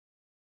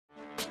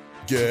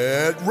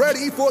Get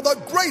ready for the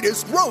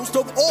greatest roast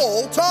of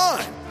all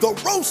time, the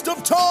Roast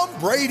of Tom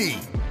Brady,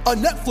 a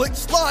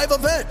Netflix live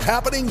event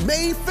happening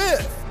May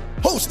 5th.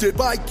 Hosted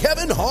by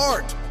Kevin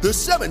Hart, the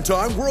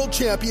 7-time world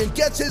champion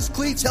gets his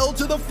cleats held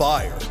to the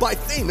fire by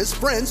famous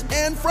friends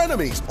and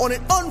frenemies on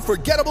an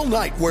unforgettable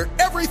night where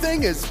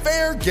everything is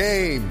fair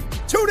game.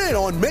 Tune in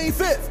on May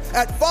 5th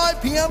at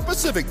 5 p.m.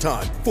 Pacific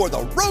time for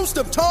the Roast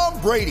of Tom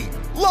Brady,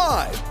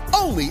 live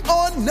only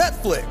on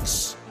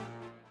Netflix.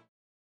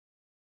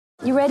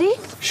 You ready?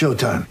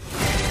 Showtime.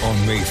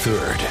 On May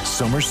 3rd,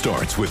 summer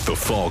starts with The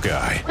Fall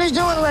Guy. Let's do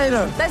it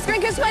later. Let's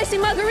drink a spicy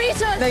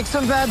margarita. Make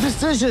some bad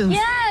decisions.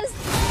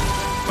 Yes!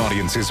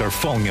 Audiences are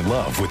falling in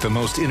love with the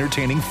most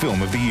entertaining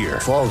film of the year.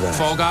 Fall Guy.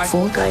 Fall Guy?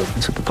 Fall guy.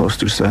 That's what the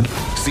poster said.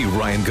 See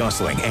Ryan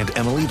Gosling and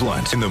Emily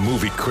Blunt in the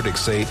movie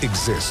critics say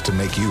exists to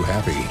make you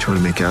happy. Trying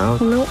to make it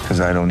out? Nope. Because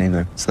I don't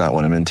either. It's not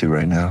what I'm into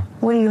right now.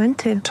 What are you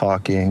into?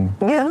 Talking.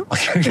 Yeah.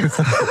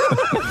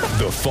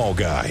 The Fall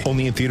Guy.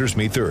 Only in theaters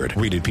May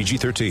 3rd. Rated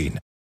PG-13.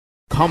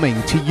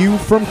 Coming to you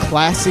from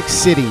Classic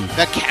City,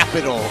 the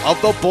capital of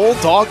the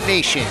Bulldog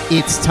Nation.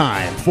 It's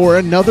time for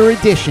another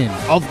edition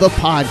of the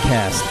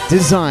podcast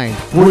designed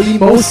for the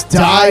most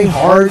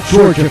die-hard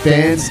Georgia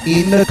fans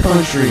in the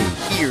country.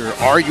 Here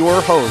are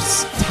your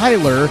hosts,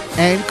 Tyler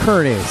and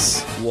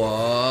Curtis.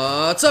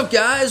 What's up,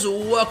 guys?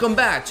 Welcome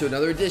back to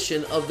another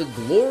edition of the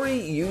Glory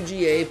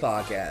UGA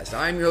podcast.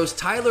 I'm your host,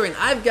 Tyler, and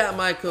I've got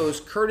my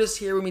co-host, Curtis,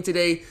 here with me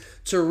today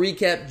to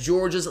recap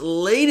Georgia's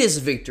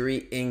latest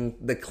victory in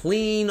the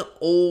clean,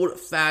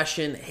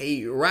 old-fashioned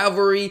hate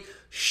rivalry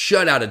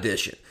shutout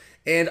edition.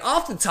 And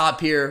off the top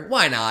here,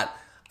 why not?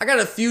 I got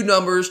a few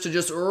numbers to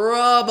just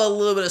rub a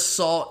little bit of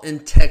salt in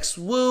Tech's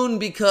wound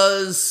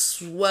because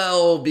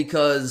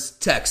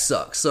Tech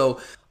sucks.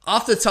 So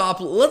off the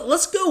top,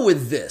 let's go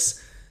with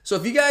this. So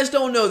if you guys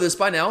don't know this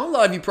by now, a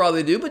lot of you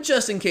probably do, but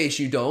just in case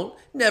you don't,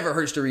 never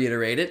hurts to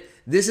reiterate it.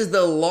 This is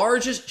the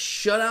largest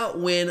shutout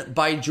win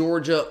by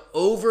Georgia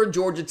over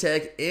Georgia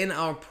Tech in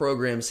our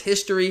program's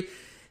history.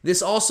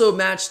 This also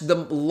matched the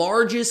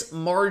largest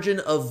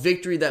margin of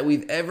victory that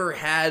we've ever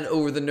had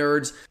over the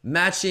Nerds,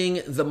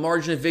 matching the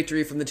margin of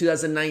victory from the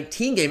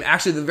 2019 game,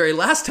 actually the very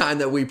last time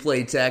that we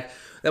played Tech.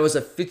 That was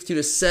a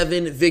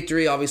 52-7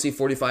 victory, obviously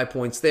 45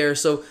 points there.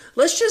 So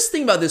let's just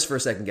think about this for a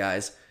second,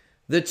 guys.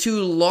 The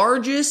two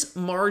largest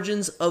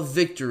margins of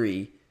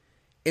victory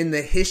in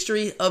the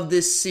history of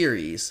this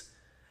series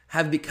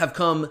have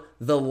come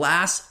the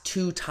last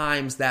two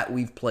times that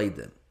we've played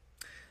them.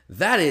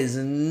 That is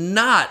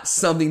not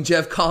something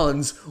Jeff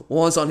Collins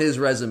wants on his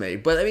resume.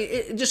 But I mean,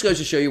 it just goes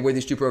to show you where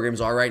these two programs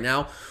are right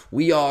now.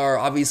 We are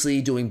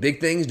obviously doing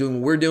big things,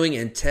 doing what we're doing,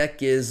 and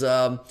Tech is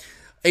a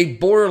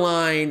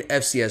borderline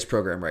FCS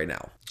program right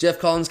now. Jeff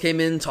Collins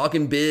came in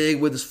talking big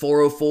with his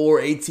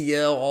 404,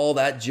 ATL, all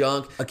that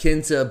junk,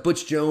 akin to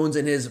Butch Jones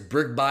and his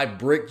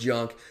brick-by-brick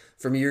junk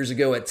from years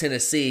ago at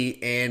Tennessee,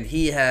 and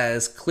he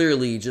has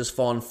clearly just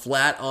fallen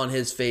flat on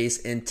his face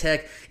in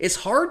Tech. It's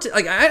hard to,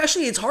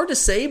 it's hard to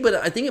say, but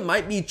I think it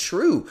might be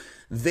true.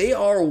 They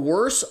are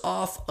worse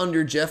off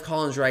under Jeff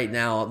Collins right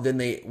now than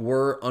they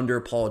were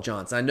under Paul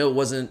Johnson. I know it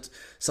wasn't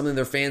something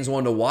their fans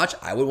wanted to watch.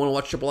 I wouldn't want to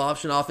watch triple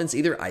option offense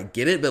either. I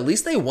get it, but at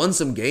least they won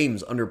some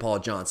games under Paul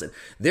Johnson.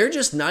 They're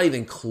just not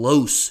even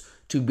close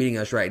to beating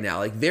us right now.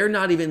 Like, they're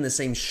not even in the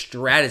same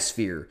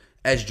stratosphere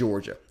as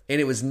Georgia.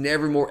 And it was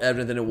never more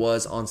evident than it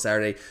was on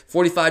Saturday.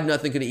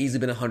 45-0 could have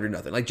easily been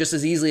 100-0. Like, just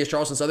as easily as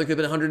Charleston Southern could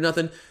have been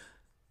 100-0,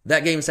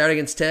 that game Saturday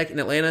against Tech in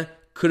Atlanta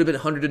could have been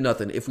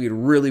 100-0 if we had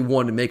really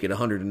wanted to make it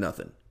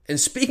 100-0. And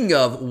speaking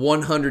of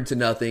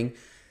 100-0,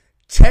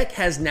 Tech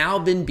has now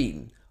been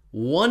beaten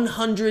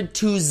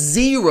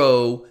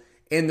 100-0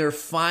 in their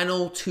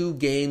final two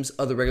games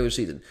of the regular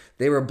season.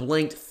 They were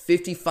blanked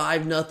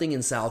 55-0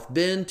 in South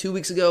Bend 2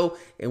 weeks ago,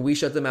 and we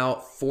shut them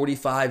out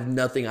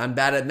 45-0. I'm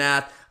bad at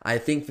math. I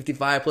think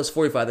 55 plus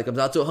 45, that comes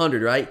out to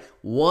 100, right?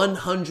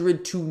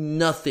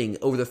 100-0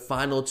 over the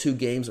final two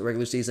games of the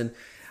regular season.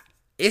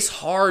 It's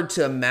hard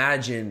to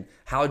imagine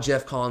how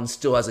Jeff Collins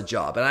still has a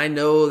job. And I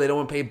know they don't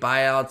want to pay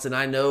buyouts, and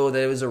I know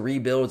that it was a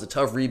rebuild. It's a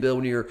tough rebuild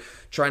when you're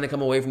trying to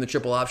come away from the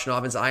triple option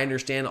offense. I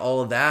understand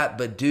all of that,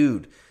 but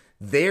dude,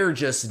 they're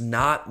just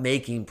not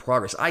making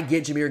progress. I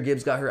get Jahmyr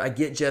Gibbs got hurt. I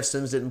get Jeff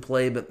Sims didn't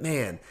play, but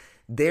man,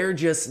 they're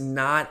just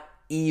not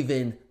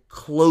even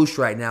close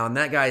right now, and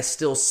that guy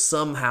still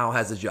somehow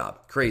has a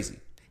job. Crazy.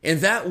 And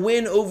that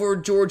win over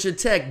Georgia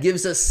Tech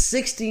gives us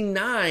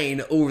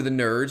 69 over the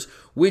Nerds,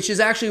 which is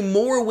actually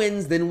more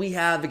wins than we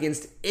have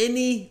against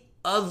any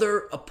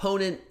other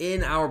opponent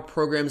in our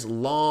program's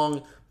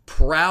long,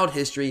 proud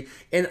history.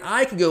 And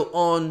I could go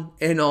on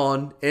and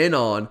on and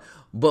on,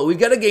 but we've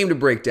got a game to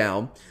break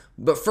down.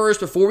 But first,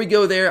 before we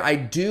go there, I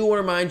do want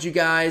to remind you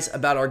guys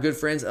about our good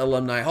friends at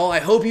Alumni Hall. I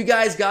hope you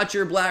guys got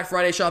your Black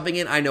Friday shopping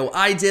in. I know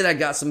I did. I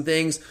got some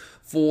things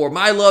for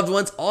my loved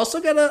ones.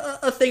 Also got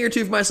a thing or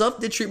two for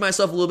myself. Did treat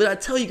myself a little bit. I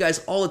tell you guys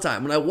all the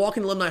time, when I walk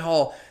in Alumni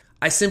Hall,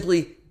 I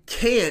simply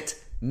can't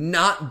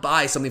not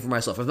buy something for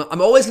myself.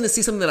 I'm always going to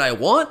see something that I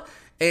want,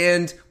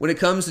 And when it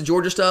comes to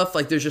Georgia stuff,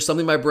 like there's just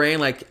something in my brain,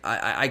 like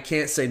I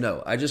can't say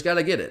no. I just got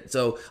to get it.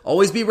 So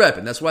always be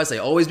repping. That's why I say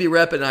always be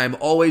repping. I am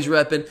always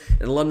repping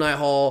in Alumni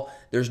Hall.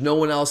 There's no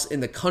one else in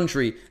the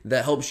country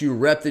that helps you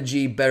rep the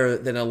G better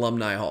than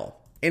Alumni Hall.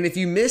 And if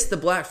you missed the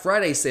Black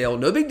Friday sale,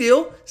 no big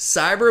deal.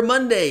 Cyber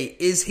Monday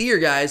is here,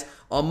 guys.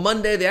 On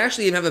Monday, they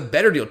actually even have a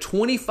better deal,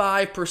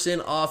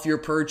 25% off your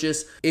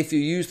purchase if you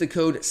use the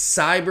code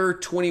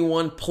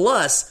CYBER21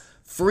 plus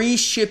free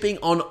shipping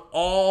on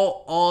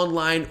all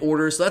online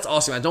orders. So that's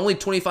awesome. It's only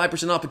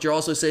 25% off, but you're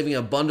also saving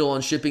a bundle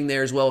on shipping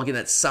there as well. Again,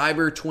 that's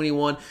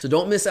Cyber21. So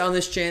don't miss out on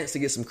this chance to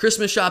get some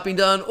Christmas shopping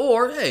done,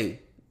 or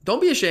hey,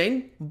 don't be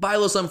ashamed. Buy a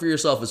little something for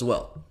yourself as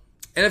well.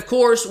 And of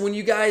course, when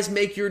you guys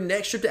make your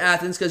next trip to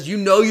Athens, because you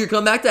know you're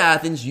coming back to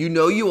Athens, you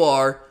know you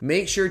are,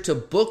 make sure to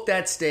book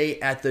that stay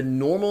at the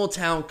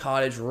Normaltown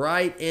Cottage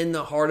right in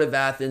the heart of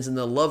Athens in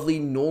the lovely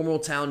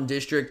Normaltown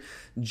district,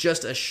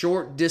 just a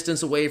short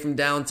distance away from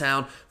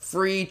downtown.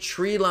 Free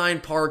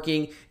tree-lined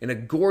parking in a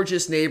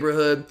gorgeous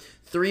neighborhood.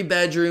 3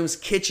 bedrooms,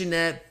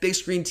 kitchenette, big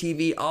screen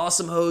TV,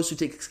 awesome host who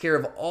takes care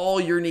of all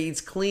your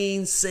needs.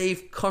 Clean,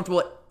 safe,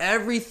 comfortable,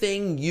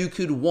 everything you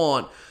could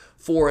want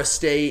for a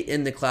stay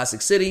in the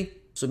Classic City.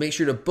 So make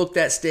sure to book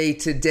that stay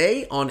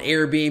today on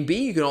Airbnb.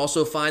 You can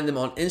also find them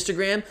on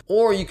Instagram,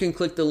 or you can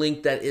click the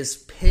link that is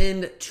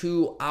pinned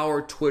to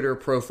our Twitter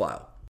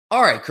profile.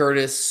 All right,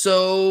 Curtis.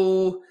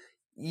 So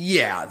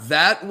yeah,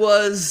 that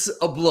was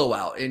a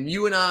blowout. And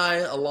you and I,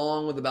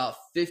 along with about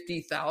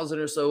 50,000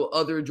 or so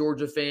other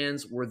Georgia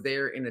fans, were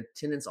there in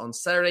attendance on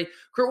Saturday.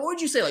 Kurt, what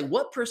would you say? Like,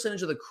 what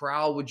percentage of the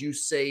crowd would you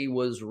say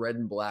was red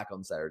and black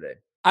on Saturday?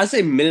 I'd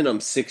say minimum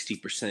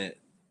 60%,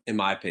 in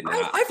my opinion.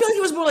 I feel like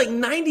it was more like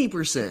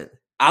 90%.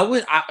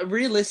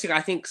 Realistic,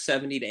 I think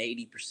 70 to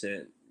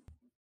 80%.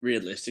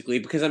 Realistically,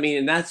 because I mean,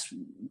 and that's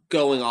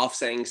going off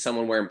saying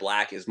someone wearing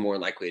black is more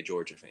likely a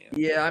Georgia fan.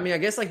 Yeah, I mean, I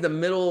guess like the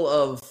middle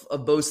of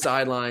both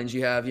sidelines,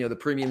 you have, the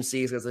premium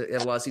seats because they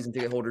have a lot of season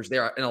ticket holders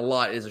there, and a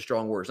lot is a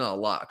strong word. It's not a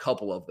lot, a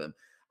couple of them.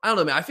 I don't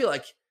know, man. I feel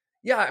like,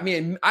 yeah, I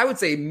mean, I would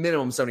say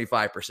minimum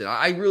 75%.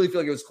 I really feel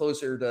like it was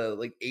closer to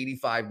like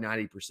 85,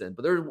 90%.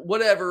 But there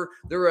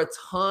were a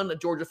ton of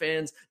Georgia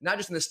fans, not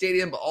just in the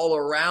stadium, but all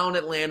around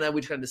Atlanta.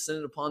 We just kind of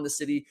descended upon the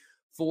city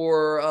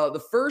for the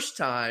first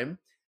time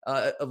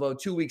of a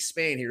 2-week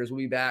span here, as we'll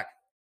be back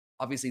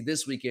obviously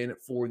this weekend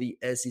for the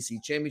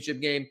SEC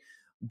championship game.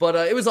 But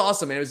it was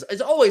awesome, man.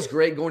 It's always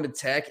great going to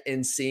Tech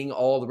and seeing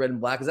all the red and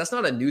black, because that's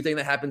not a new thing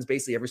that happens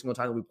basically every single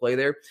time that we play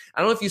there.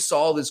 I don't know if you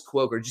saw this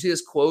quote, or did you see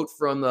this quote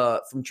from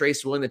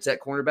Trace Willing, the Tech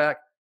cornerback?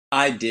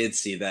 I did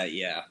see that,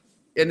 yeah.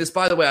 And this,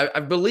 by the way, I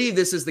believe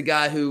this is the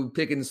guy who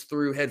Pickens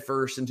threw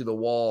headfirst into the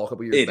wall a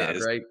couple years back,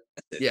 right?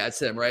 Yeah,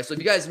 it's him, right? So if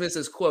you guys missed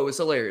this quote, it's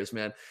hilarious,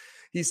 man.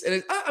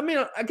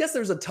 I guess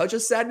there's a touch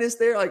of sadness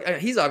there. Like,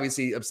 he's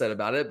obviously upset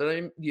about it, but I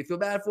mean, do you feel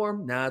bad for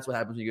him? Nah, that's what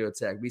happens when you go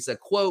to Tech. But he said,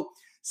 quote,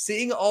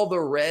 "Seeing all the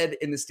red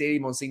in the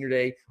stadium on senior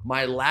day,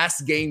 my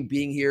last game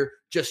being here,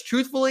 just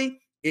truthfully,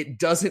 it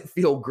doesn't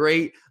feel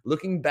great.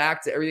 Looking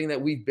back to everything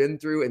that we've been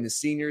through and the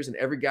seniors and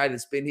every guy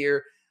that's been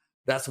here,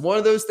 that's one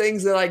of those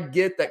things that I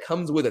get that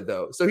comes with it,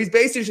 though." So he's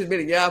basically just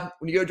admitting, yeah,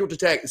 when you go to Georgia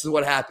Tech, this is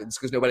what happens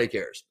because nobody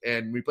cares.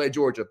 And when we play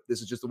Georgia,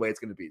 this is just the way it's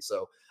going to be.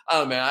 So, I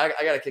don't know, man,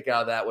 I got a kick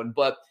out of that one.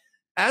 But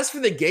as for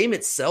the game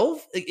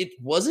itself, it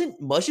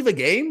wasn't much of a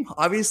game,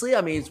 obviously.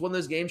 I mean, it's one of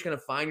those games you kind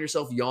of find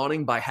yourself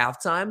yawning by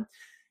halftime.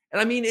 And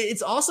I mean,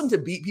 it's awesome to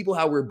beat people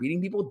how we're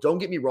beating people. Don't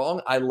get me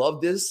wrong. I love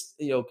this,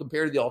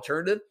 compared to the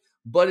alternative,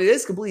 but it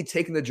is completely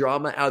taking the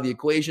drama out of the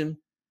equation.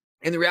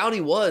 And the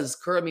reality was,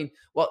 Kurt, I mean,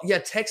 well, yeah,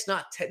 Tech's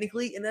not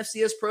technically an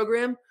FCS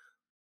program.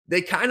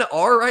 They kind of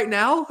are right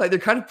now. Like, they're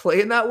kind of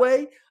playing that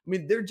way. I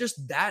mean, they're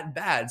just that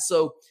bad.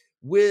 So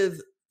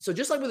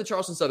just like with the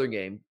Charleston Southern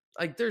game,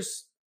 like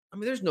there's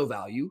no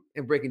value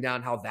in breaking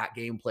down how that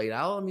game played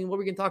out. I mean, what are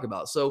we going to talk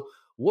about? So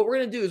what we're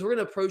going to do is we're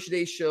going to approach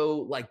today's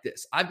show like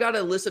this. I've got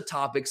a list of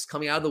topics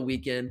coming out of the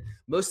weekend.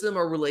 Most of them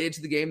are related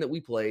to the game that we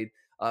played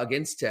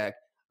against Tech.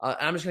 And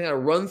I'm just going to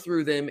run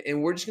through them,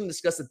 and we're just going to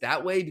discuss it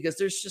that way because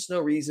there's just no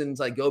reason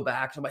to go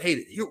back and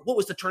hey, what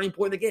was the turning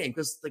point in the game?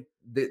 Because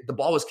the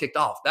ball was kicked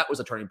off. That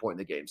was a turning point in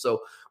the game. So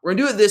we're going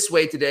to do it this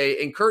way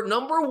today. And Kurt,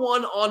 number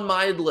one on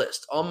my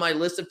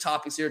list of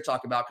topics here to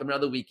talk about coming out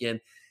of the weekend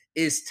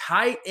is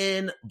tight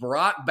end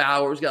Brock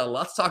Bowers. Got a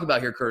lot to talk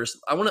about here, Curtis.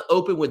 I want to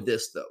open with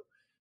this, though.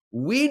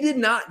 We did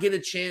not get a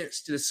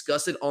chance to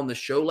discuss it on the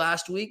show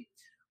last week,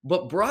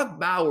 but Brock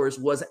Bowers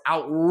was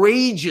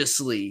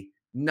outrageously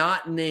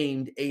not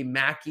named a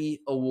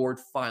Mackey Award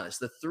finalist.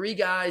 The 3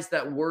 guys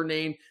that were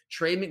named,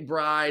 Trey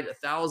McBride,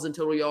 1,000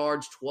 total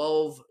yards,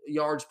 12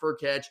 yards per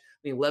catch,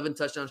 11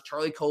 touchdowns.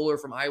 Charlie Kohler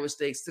from Iowa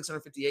State,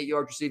 658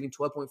 yards receiving,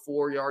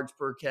 12.4 yards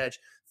per catch,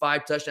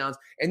 5 touchdowns.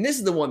 And this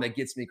is the one that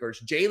gets me,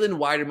 Curtis. Jalen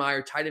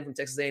Weidemeyer, tight end from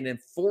Texas A&M,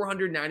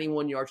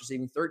 491 yards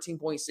receiving,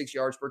 13.6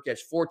 yards per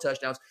catch, 4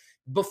 touchdowns.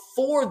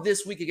 Before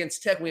this week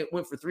against Tech, we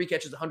went for 3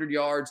 catches, 100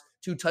 yards,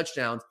 2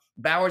 touchdowns.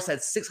 Bowers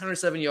had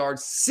 607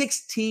 yards,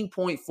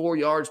 16.4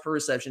 yards per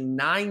reception,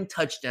 9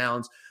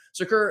 touchdowns.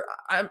 So, Kurt,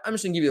 I'm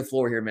just going to give you the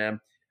floor here,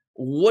 man.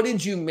 What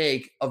did you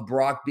make of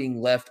Brock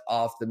being left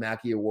off the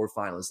Mackey Award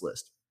finalist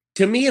list?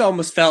 To me, it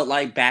almost felt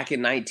like back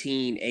in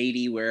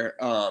 1980 where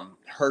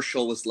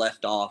Herschel was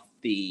left off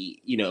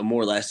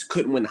more or less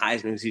couldn't win the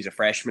Heisman because he's a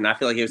freshman. I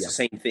feel like it was the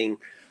same thing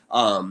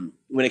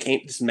when it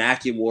came to this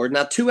Mackey Award.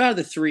 Now, 2 out of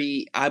the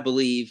 3, I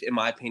believe, in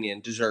my opinion,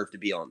 deserve to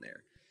be on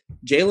there.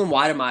 Jalen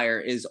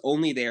Wydermyer is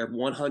only there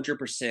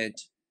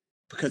 100%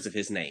 because of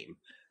his name.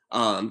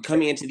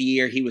 Coming into the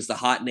year, he was the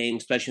hot name,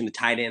 especially in the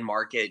tight end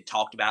market.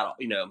 Talked about,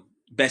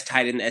 best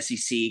tight end in the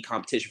SEC,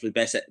 competition for the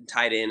best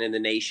tight end in the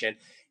nation,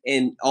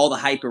 and all the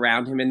hype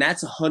around him. And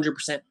that's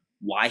 100%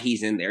 why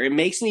he's in there. It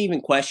makes me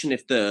even question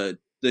if the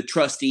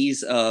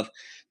trustees of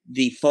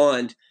the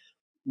fund,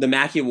 the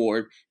Mackey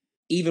Award,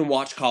 even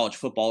watch college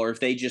football, or if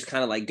they just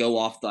kind of like go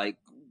off like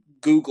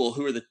Google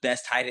who are the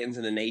best tight ends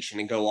in the nation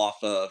and go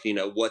off of, who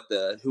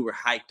were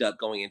hyped up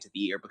going into the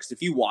year. Because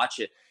if you watch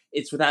it,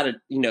 it's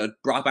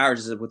Brock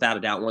Bowers is without a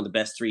doubt one of the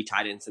best 3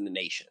 tight ends in the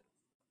nation.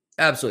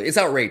 Absolutely. It's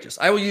outrageous.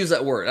 I will use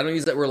that word. I don't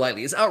use that word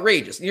lightly. It's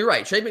outrageous. And you're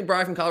right. Trey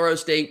McBride from Colorado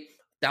State,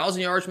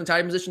 1,000 yards from the tight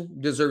end position,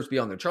 deserves to be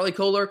on there. Charlie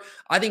Kolar,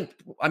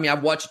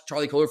 I've watched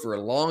Charlie Kolar for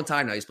a long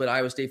time now. He's played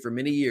Iowa State for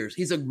many years.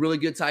 He's a really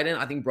good tight end.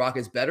 I think Brock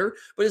is better,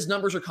 but his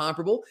numbers are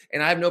comparable,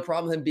 and I have no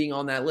problem with him being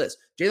on that list.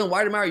 Jalen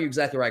Wydermyer, you're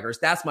exactly right, Chris.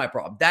 That's my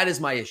problem. That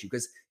is my issue,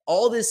 because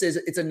all this is,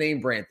 it's a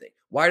name brand thing.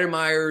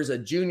 Wydermyer's a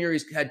junior.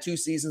 He's had 2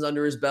 seasons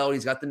under his belt.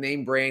 He's got the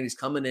name brand. He's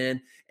coming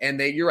in. And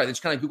you're right. They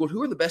just kind of Googled,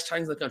 who are the best tight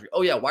ends in the country?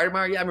 Oh, yeah,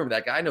 Wydermyer. Yeah, I remember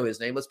that guy. I know his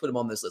name. Let's put him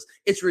on this list.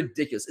 It's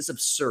ridiculous. It's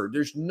absurd.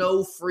 There's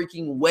no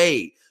freaking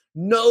way.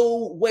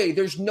 No way.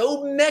 There's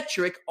no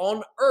metric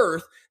on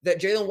earth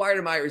that Jalen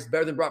Wydermyer is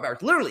better than Brock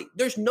Bowers. Literally,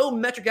 there's no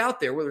metric out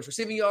there, whether it's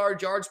receiving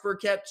yards, yards per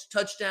catch,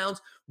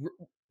 touchdowns,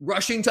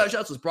 rushing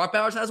touchdowns. Because Brock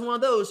Bowers has one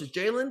of those. Is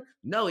Jalen?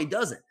 No, he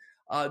doesn't.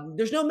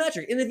 There's no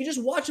metric. And if you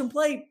just watch him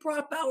play,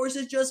 Brock Bowers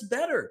is just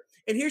better.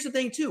 And here's the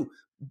thing, too.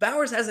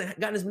 Bowers hasn't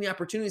gotten as many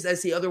opportunities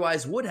as he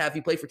otherwise would have if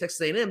he played for Texas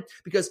A&M,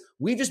 because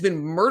we've just been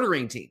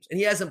murdering teams, and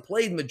he hasn't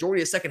played the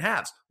majority of second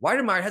halves.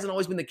 Wydermyer hasn't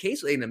always been the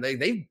case with A&M.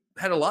 They've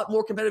had a lot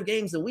more competitive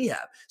games than we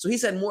have. So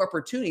he's had more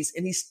opportunities,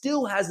 and he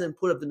still hasn't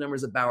put up the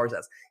numbers that Bowers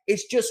has.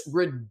 It's just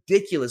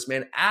ridiculous,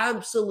 man.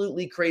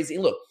 Absolutely crazy.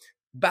 And look,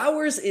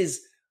 Bowers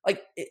is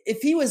like,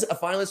 if he was a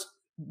finalist,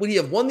 would he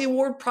have won the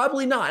award?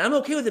 Probably not. I'm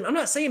okay with him. I'm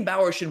not saying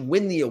Bowers should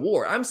win the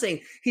award. I'm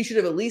saying he should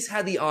have at least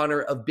had the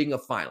honor of being a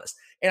finalist.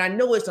 And I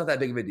know it's not that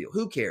big of a deal.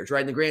 Who cares,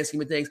 right? In the grand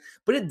scheme of things.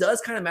 But it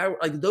does kind of matter.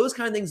 Like, those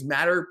kind of things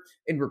matter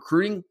in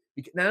recruiting.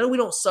 Now, I know we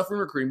don't suffer in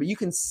recruiting, but you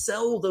can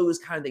sell those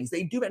kind of things.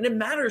 They do. And it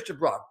matters to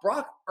Brock.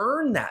 Brock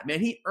earned that, man.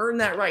 He earned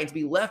that right to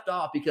be left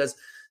off because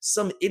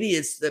some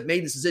idiots that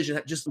made this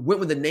decision just went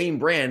with the name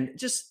brand.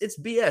 It's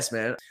BS,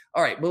 man.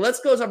 All right, but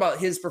let's go talk about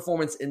his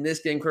performance in this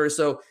game, Curtis.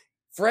 So,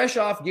 fresh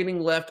off getting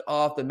left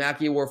off the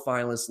Mackey Award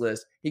finalist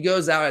list, he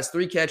goes out, has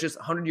 3 catches,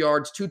 100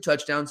 yards, 2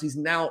 touchdowns. He's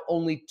now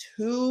only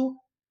 2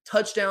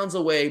 touchdowns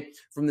away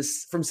from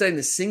setting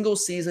the single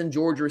season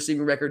Georgia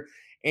receiving record.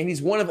 And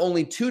he's one of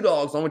only 2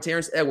 dogs, along with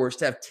Terrence Edwards,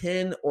 to have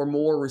 10 or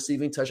more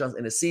receiving touchdowns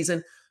in a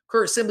season.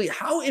 Kurt, simply,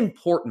 how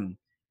important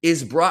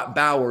is Brock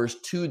Bowers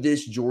to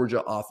this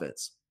Georgia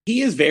offense?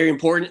 He is very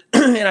important,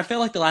 and I feel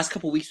like the last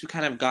couple of weeks we've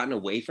kind of gotten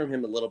away from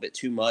him a little bit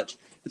too much.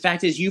 The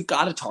fact is, you've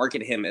got to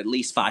target him at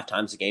least 5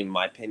 times a game, in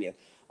my opinion.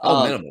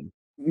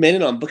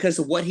 Minimum, because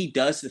of what he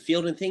does to the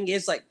field. And the thing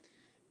is, like,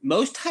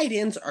 most tight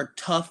ends are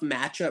tough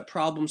matchup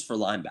problems for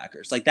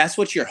linebackers. Like, that's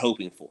what you're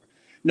hoping for.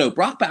 No,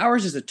 Brock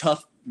Bowers is a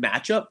tough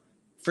matchup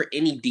for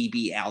any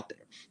DB out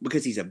there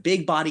because he's a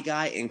big body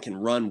guy and can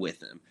run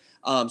with him.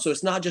 So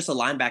it's not just a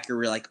linebacker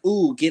where you're like,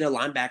 ooh, get a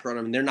linebacker on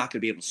him and they're not going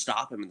to be able to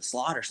stop him in the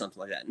slot or something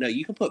like that. No,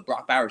 you can put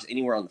Brock Bowers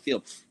anywhere on the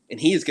field, and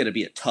he is going to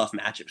be a tough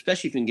matchup,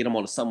 especially if you can get him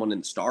on someone in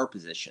the star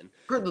position.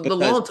 The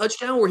long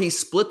touchdown where he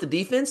split the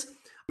defense,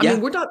 I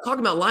mean, we're not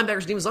talking about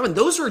linebackers, defensive linemen.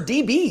 Those are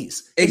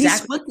DBs. And exactly. He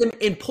split them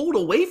and pulled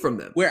away from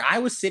them. Where I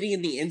was sitting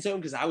in the end zone,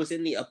 because I was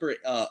in the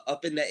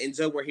up in that end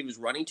zone where he was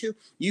running to,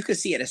 you could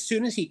see it. As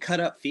soon as he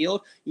cut up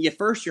field, at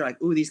first you're like,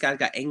 ooh, these guys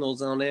got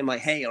angles on him. Like,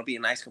 hey, it'll be a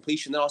nice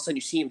completion. Then all of a sudden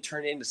you see him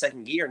turn into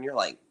second gear, and you're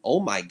like, oh,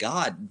 my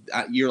God.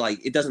 You're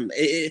like, it doesn't –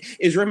 it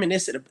is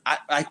reminiscent of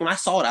 – like when I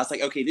saw it, I was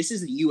like, okay, this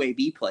is the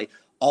UAB play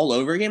all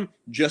over again,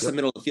 just the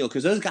middle of the field,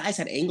 because those guys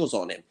had angles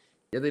on him.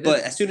 Yeah, they did. But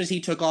as soon as he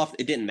took off,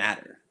 it didn't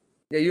matter.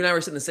 Yeah, you and I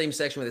were sitting in the same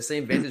section with the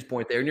same vantage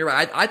point there. And you're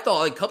right. I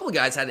thought a couple of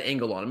guys had an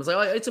angle on him. I was like,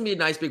 oh, it's going to be a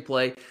nice big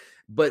play.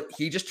 But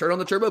he just turned on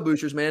the turbo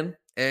boosters, man.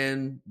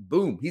 And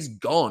boom, he's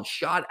gone.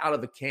 Shot out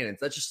of the cannons.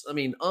 That's just,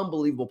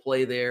 unbelievable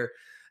play there.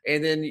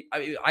 And then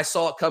I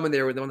saw it coming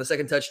there on the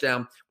second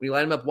touchdown. When you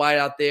line him up wide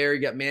out there, you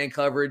got man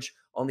coverage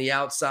on the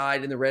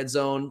outside in the red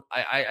zone.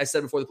 I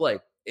said before the play,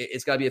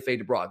 it's got to be a fade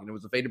to Brock. And it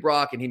was a fade to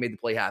Brock, and he made the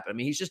play happen. I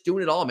mean, he's just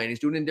doing it all, man. He's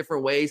doing it in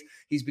different ways.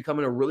 He's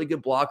becoming a really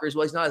good blocker as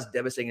well. He's not as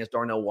devastating as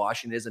Darnell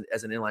Washington is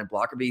as an inline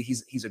blocker, but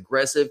he's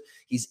aggressive.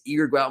 He's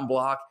eager to go out and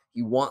block.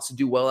 He wants to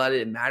do well at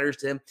it. It matters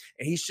to him.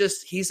 And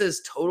he's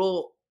as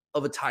total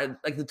of a tight,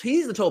 like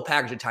he's the total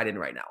package of tight end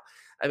right now.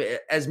 I mean,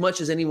 as much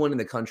as anyone in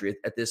the country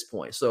at this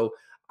point. So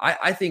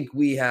I think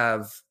we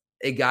have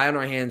a guy on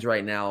our hands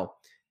right now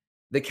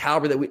the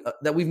caliber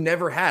that we've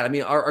never had. I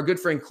mean, our good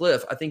friend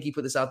Cliff, I think he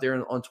put this out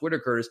there on Twitter,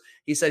 Curtis.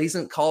 He said he's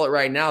going to call it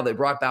right now that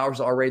Brock Bowers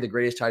is already the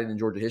greatest tight end in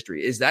Georgia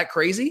history. Is that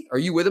crazy? Are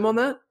you with him on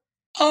that?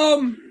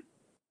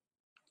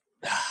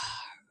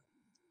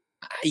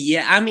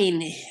 Yeah, I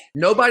mean,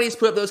 nobody's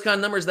put up those kind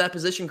of numbers at that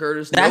position,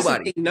 Curtis. That's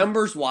Nobody.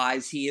 Numbers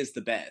wise, he is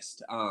the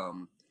best.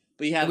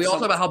 But we all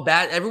talk about how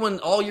bad everyone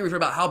all year we heard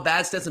about how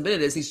bad Stetson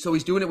Bennett is. He's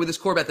doing it with this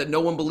quarterback that no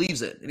one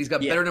believes in, and he's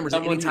got better numbers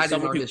than any tight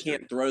end in our history.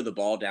 Can't throw the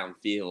ball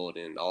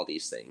downfield and all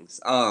these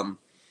things.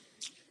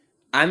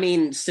 I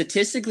mean,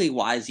 statistically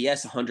wise,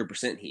 yes,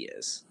 100% he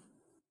is.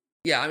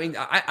 Yeah, I mean,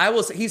 I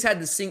will say has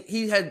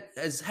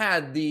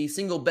had the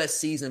single best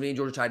season of any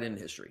Georgia tight end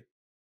in history.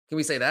 Can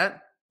we say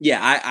that? Yeah,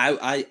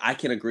 I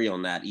can agree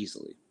on that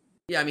easily.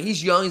 Yeah, I mean,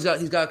 he's young. He's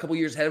got a couple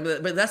years ahead of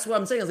him, but that's what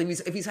I'm saying.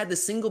 If he's had the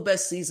single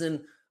best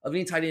season of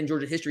any tight end in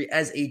Georgia history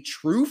as a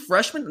true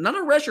freshman, not a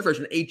redshirt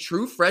freshman, a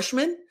true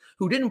freshman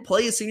who didn't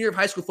play a senior of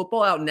high school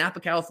football out in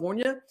Napa,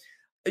 California.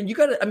 And you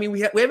got to, I mean,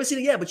 we haven't seen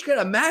it yet, but you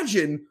got to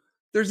imagine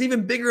there's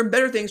even bigger and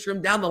better things for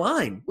him down the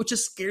line, which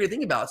is scary to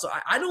think about. So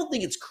I don't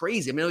think it's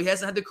crazy. I mean, he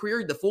hasn't had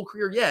the full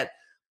career yet,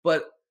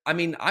 but I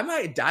mean, I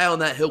might die on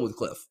that hill with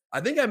Cliff.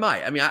 I think I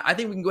might. I mean, I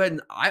think we can go ahead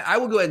and I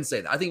will go ahead and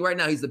say that. I think right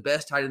now he's the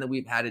best tight end that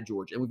we've had at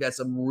Georgia. And we've got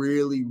some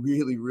really,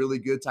 really, really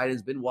good tight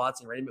ends. Ben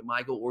Watson, Randy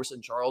McMichael,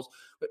 Orson Charles,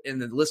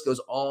 and the list goes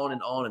on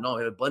and on and on.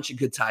 We have a bunch of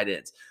good tight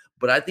ends.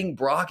 But I think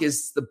Brock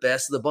is the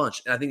best of the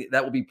bunch. And I think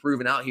that will be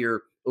proven out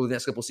here over the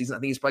next couple of seasons. I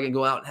think he's probably going to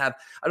go out and have,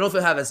 I don't know if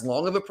he'll have as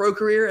long of a pro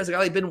career as a guy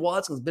like Ben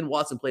Watson, because Ben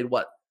Watson played,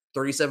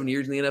 37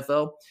 years in the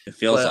NFL? It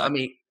feels like. I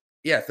mean,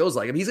 yeah, it feels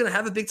like him. He's going to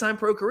have a big-time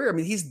pro career. I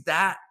mean, he's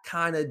that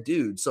kind of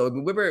dude. So I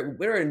mean, we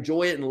better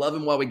enjoy it and love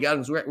him while we got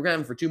him. We're going to have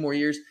him for 2 more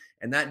years,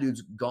 and that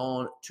dude's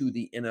gone to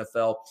the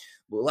NFL.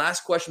 Well,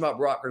 last question about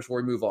Brock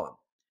before we move on.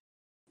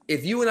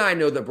 If you and I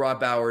know that Brock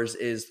Bowers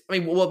is – I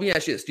mean, well, let me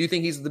ask you this. Do you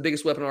think he's the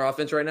biggest weapon on our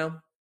offense right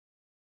now?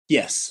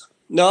 Yes.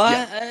 No,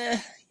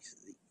 yeah.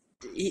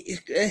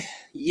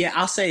 Yeah,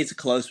 I'll say it's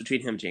close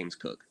between him and James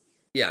Cook.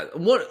 Yeah,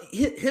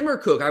 him or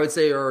Cook, I would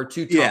say, are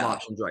 2 top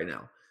options right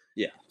now.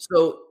 Yeah.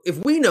 So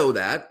if we know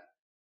that,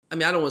 I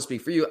mean, I don't want to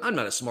speak for you. I'm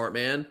not a smart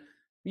man.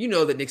 You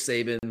know that Nick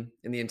Saban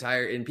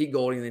and Pete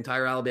Golding and the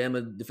entire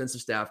Alabama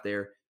defensive staff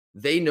there,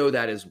 they know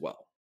that as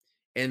well.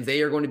 And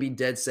they are going to be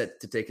dead set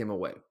to take him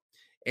away.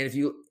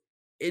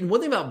 And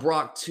one thing about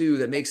Brock, too,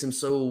 that makes him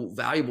so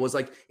valuable is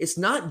it's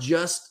not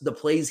just the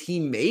plays he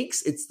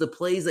makes, it's the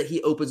plays that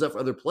he opens up for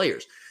other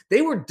players.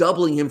 They were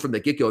doubling him from the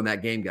get-go in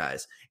that game,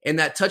 guys. And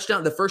that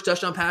touchdown, the first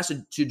touchdown pass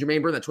to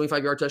Jermaine Burton, that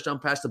 25-yard touchdown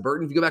pass to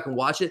Burton, if you go back and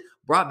watch it,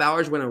 Brock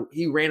Bowers, when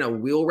he ran a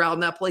wheel route in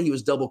that play, he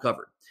was double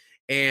covered.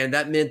 And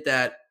that meant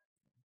that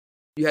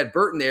you had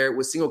Burton there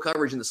with single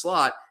coverage in the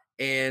slot,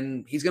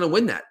 and he's going to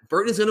win that.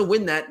 Burton is going to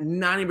win that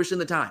 90% of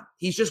the time.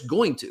 He's just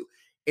going to.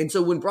 And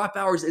so when Brock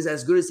Bowers is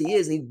as good as he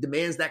is and he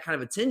demands that kind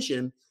of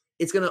attention,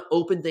 it's going to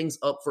open things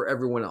up for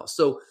everyone else.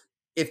 So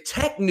if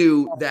Tech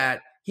knew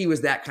that he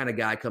was that kind of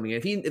guy coming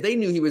in, if they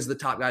knew he was the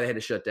top guy they had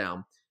to shut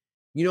down,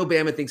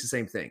 Bama thinks the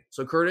same thing.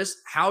 So Curtis,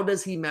 how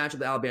does he match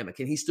with Alabama?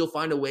 Can he still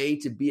find a way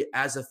to be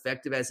as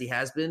effective as he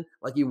has been,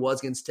 like he was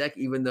against Tech,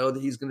 even though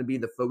that he's going to be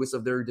the focus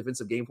of their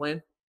defensive game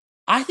plan?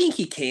 I think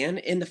he can.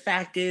 And the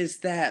fact is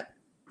that,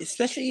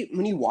 especially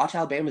when you watch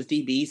Alabama's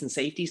DBs and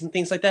safeties and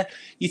things like that,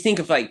 you think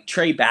of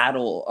Trey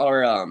Battle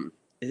or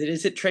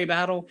is it Trey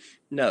Battle?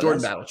 No,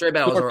 Jordan Battle. Trey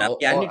Battle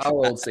is our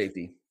old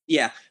safety.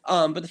 Yeah,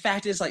 but the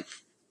fact is,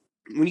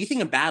 when you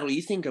think of Battle,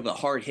 you think of a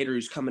hard hitter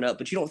who's coming up,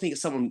 but you don't think of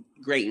someone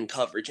great in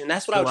coverage, and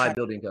that's what I was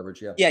building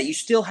coverage. Yeah, you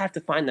still have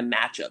to find the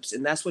matchups,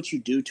 and that's what you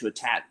do to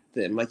attack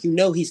them.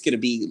 He's going to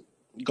be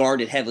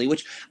guarded heavily,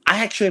 which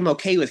I actually am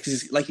okay with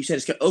because, like you said,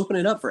 it's going to open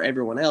it up for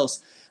everyone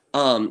else.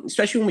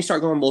 Especially when we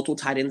start going multiple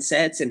tight end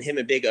sets and him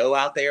and Big O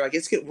out there,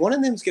 one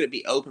of them is going to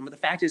be open. But the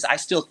fact is, I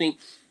still think,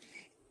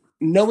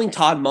 knowing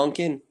Todd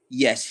Monken,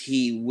 yes,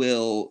 he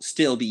will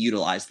still be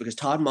utilized because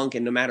Todd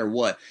Monken, no matter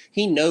what,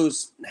 he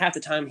knows half the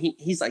time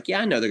he's like,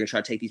 yeah, I know they're going to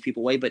try to take these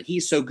people away, but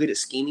he's so good at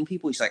scheming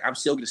people. He's like, I'm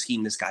still going to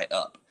scheme this guy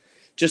up.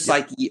 Just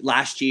like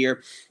last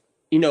year,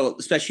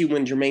 especially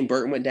when Jermaine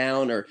Burton went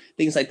down or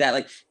things like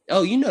that,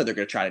 they're going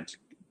to try to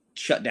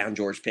shut down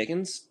George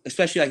Pickens,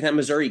 especially that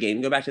Missouri game.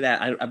 Go back to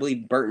that. I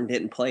believe Burton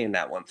didn't play in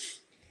that one.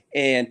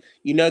 And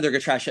they're going to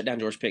try to shut down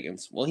George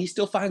Pickens. Well, he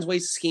still finds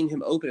ways to scheme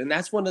him open. And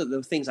that's one of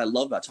the things I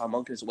love about Tom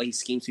Monken is the way he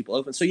schemes people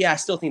open. So, yeah, I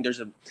still think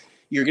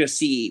you're going to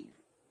see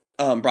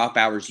Brock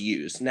Bowers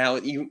used. Now,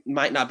 you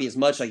might not be as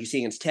much like you see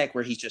against Tech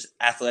where he's just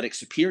athletic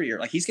superior.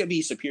 He's going to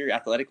be superior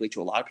athletically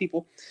to a lot of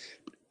people,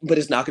 but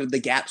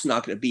the gap's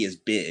not going to be as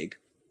big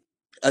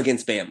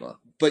against Bama.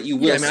 But you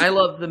will. Yeah, I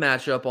love the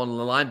matchup on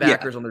the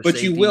linebackers on their. But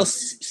safety. You will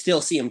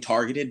still see him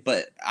targeted.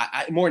 But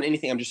I more than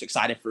anything, I'm just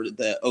excited for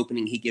the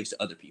opening he gives to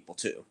other people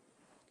too.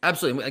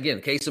 Absolutely. Again,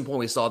 case in point,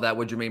 we saw that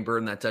with Jermaine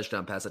Burton, that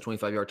touchdown pass, that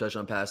 25-yard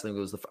touchdown pass. I think it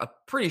was I'm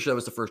pretty sure it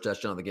was the first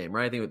touchdown of the game,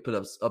 right? I think it put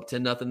up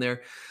 10-0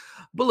 there.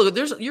 But look,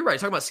 you're right.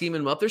 Talking about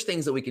scheming them up, there's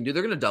things that we can do.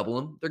 They're going to double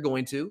them. They're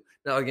going to.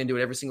 Now, are they going to do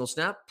it every single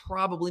snap?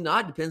 Probably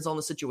not. Depends on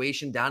the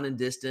situation, down and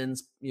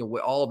distance,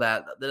 all of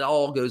that. That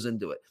all goes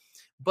into it.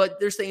 But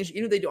there's things,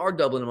 they are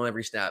doubling them on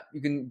every snap.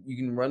 You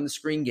can run the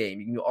screen game.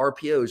 You can do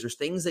RPOs. There's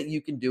things that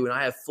you can do, and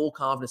I have full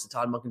confidence that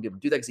Todd Monken can be able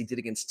to do that because he did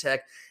against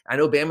Tech. I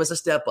know Bama's a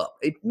step up,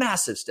 a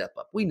massive step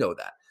up. We know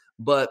that.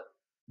 But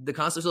the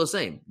concept's still the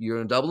same. You're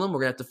going to double him. We're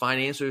going to have to find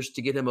answers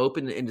to get him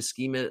open and to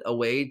scheme it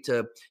away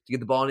to get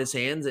the ball in his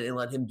hands and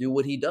let him do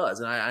what he does.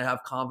 And I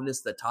have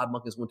confidence that Todd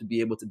Monken is going to be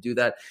able to do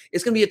that.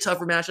 It's going to be a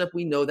tougher matchup.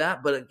 We know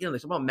that. But, again,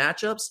 there's about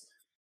matchups.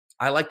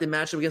 I like the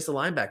matchup against the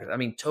linebackers. I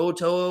mean,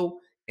 To'o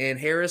and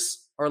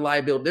Harris are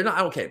liability. They're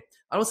not okay.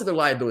 I don't say they're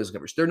liabilities in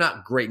coverage. They're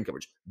not great in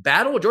coverage.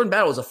 Jordan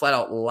Battle is a flat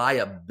out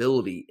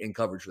liability in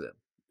coverage for them.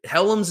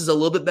 Helms is a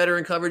little bit better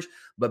in coverage,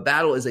 but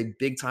Battle is a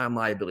big time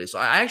liability. So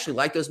I actually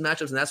like those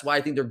matchups, and that's why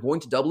I think they're going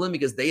to double him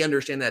because they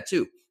understand that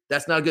too.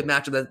 That's not a good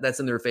matchup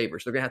that's in their favor.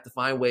 So they're going to have to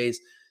find ways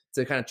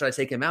to kind of try to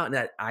take him out, and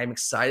that I'm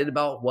excited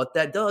about what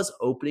that does,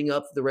 opening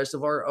up the rest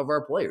of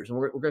our players. And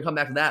we're going to come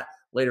back to that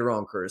later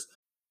on, Curtis.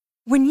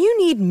 When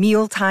you need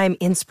mealtime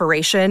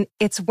inspiration,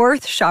 it's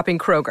worth shopping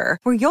Kroger,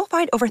 where you'll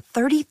find over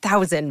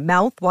 30,000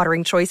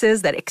 mouth-watering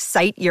choices that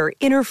excite your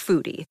inner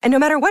foodie. And no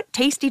matter what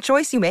tasty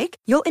choice you make,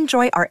 you'll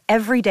enjoy our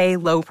everyday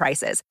low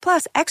prices,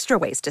 plus extra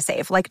ways to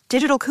save, like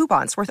digital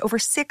coupons worth over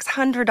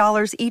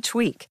 $600 each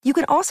week. You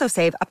can also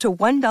save up to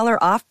 $1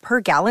 off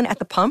per gallon at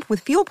the pump with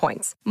fuel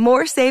points.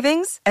 More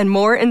savings and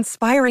more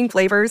inspiring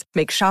flavors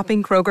make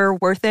shopping Kroger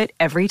worth it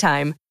every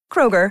time.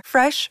 Kroger,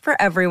 fresh for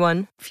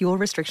everyone. Fuel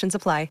restrictions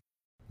apply.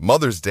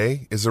 Mother's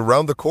Day is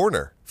around the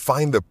corner.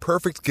 Find the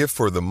perfect gift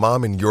for the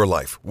mom in your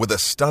life with a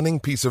stunning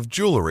piece of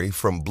jewelry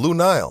from Blue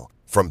Nile.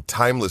 From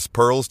timeless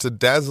pearls to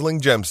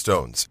dazzling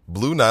gemstones,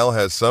 Blue Nile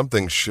has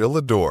something she'll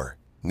adore.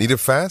 Need it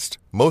fast?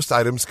 Most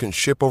items can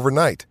ship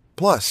overnight.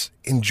 Plus,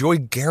 enjoy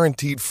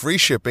guaranteed free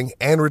shipping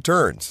and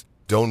returns.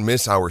 Don't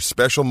miss our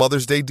special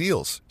Mother's Day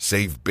deals.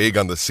 Save big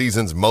on the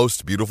season's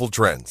most beautiful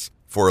trends.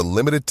 For a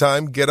limited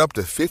time, get up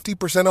to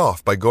 50%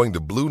 off by going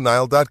to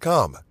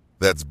BlueNile.com.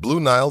 That's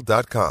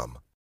BlueNile.com.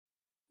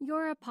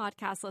 You're a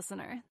podcast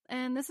listener,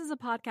 and this is a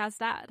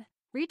podcast ad.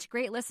 Reach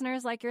great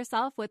listeners like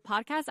yourself with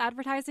podcast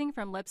advertising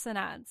from Libsyn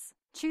Ads.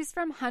 Choose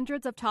from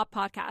hundreds of top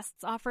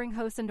podcasts offering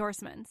host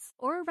endorsements,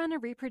 or run a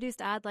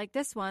reproduced ad like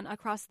this one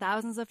across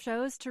thousands of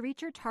shows to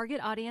reach your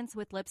target audience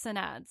with Libsyn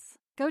Ads.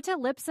 Go to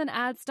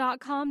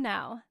libsynads.com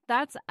now.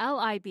 That's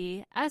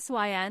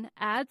LIBSYN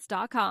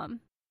ads.com.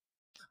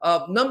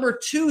 Number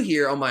 2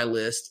 here on my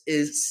list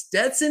is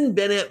Stetson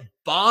Bennett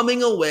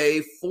bombing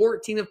away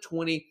 14 of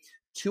 20,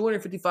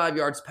 255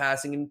 yards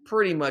passing, and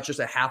pretty much just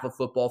a half of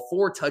football,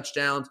 4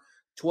 touchdowns,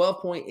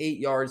 12.8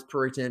 yards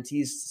per attempt.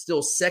 He's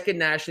still second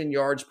national in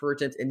yards per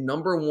attempt and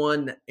number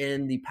 1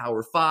 in the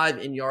Power 5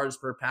 in yards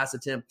per pass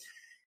attempt.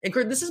 And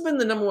Kurt, this has been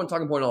the number 1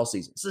 talking point all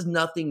season. This is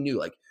nothing new.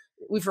 Like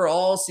we've heard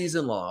all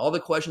season long, all the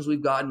questions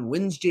we've gotten.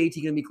 When's JT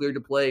going to be cleared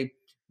to play?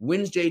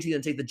 When's JT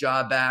going to take the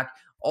job back?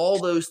 All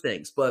those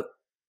things. But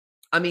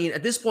I mean,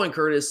 at this point,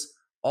 Curtis,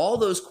 all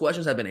those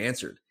questions have been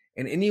answered.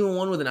 And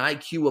anyone with an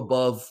IQ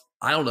above,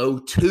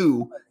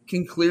 2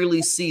 can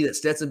clearly see that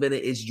Stetson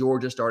Bennett is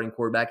Georgia's starting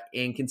quarterback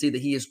and can see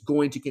that he is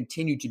going to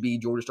continue to be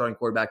Georgia's starting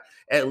quarterback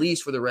at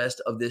least for the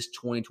rest of this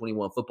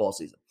 2021 football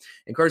season.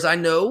 And Curtis, I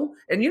know,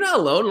 and you're not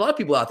alone, a lot of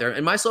people out there,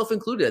 and myself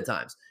included at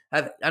times,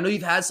 I know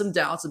you've had some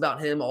doubts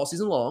about him all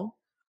season long,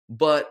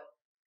 but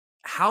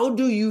how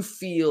do you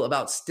feel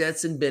about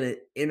Stetson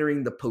Bennett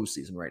entering the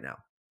postseason right now?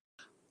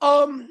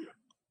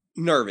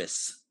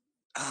 Nervous.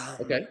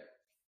 Okay.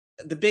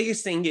 The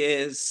biggest thing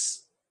is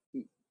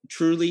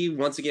truly,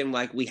 once again,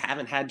 like we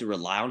haven't had to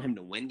rely on him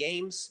to win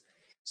games.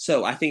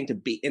 So I think to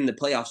be in the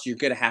playoffs, you're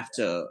going to have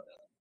to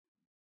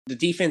 – the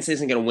defense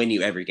isn't going to win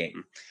you every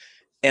game.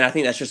 And I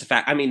think that's just a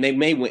fact. I mean, they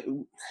may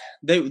win.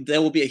 There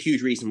will be a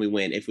huge reason we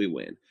win if we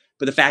win.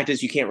 But the fact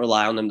is you can't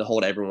rely on them to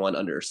hold everyone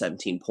under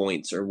 17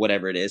 points or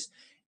whatever it is.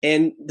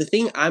 And the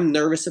thing I'm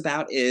nervous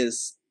about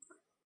is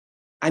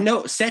I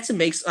know Stetson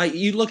makes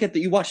you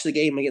watch the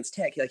game against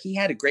Tech. Like he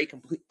had a great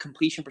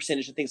completion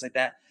percentage and things like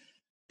that.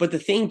 But the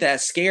thing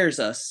that scares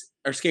us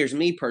or scares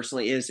me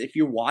personally is if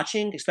you're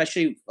watching,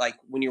 especially like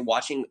when you're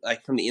watching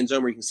like from the end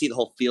zone where you can see the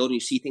whole field and you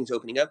see things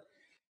opening up,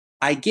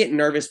 I get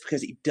nervous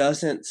because he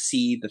doesn't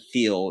see the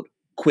field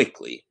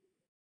quickly.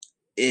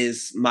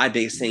 Is my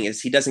biggest thing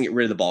is he doesn't get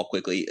rid of the ball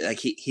quickly. Like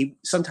he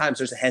sometimes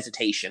there's a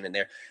hesitation in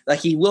there. Like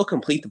he will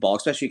complete the ball,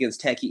 especially against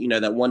Tech,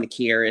 that one to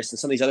Kieris and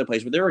some of these other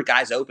plays where there were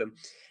guys open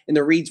and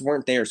the reads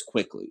weren't there as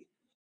quickly.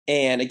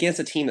 And against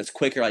a team that's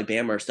quicker like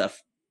Bama or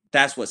stuff,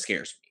 that's what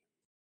scares me.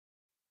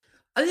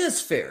 I think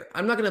that's fair.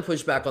 I'm not going to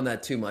push back on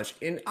that too much.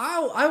 And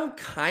I'll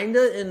kind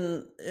of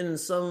in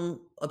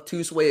some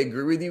obtuse way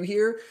agree with you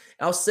here.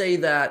 I'll say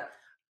that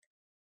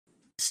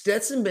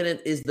Stetson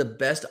Bennett is the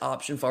best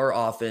option for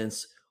our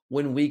offense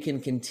when we can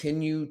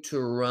continue to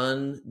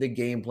run the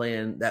game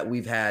plan that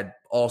we've had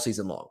all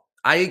season long.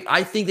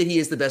 I think that he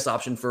is the best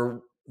option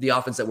for the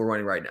offense that we're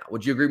running right now.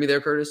 Would you agree with me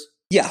there, Curtis?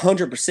 Yeah,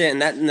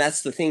 100%. And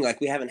that's the thing.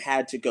 Like we haven't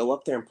had to go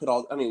up there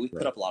and we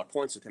put up a lot of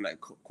points with him at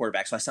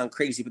quarterback. So I sound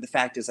crazy, but the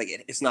fact is like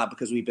it's not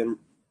because we've been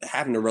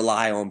having to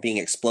rely on being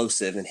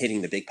explosive and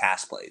hitting the big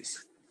pass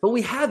plays. But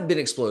we have been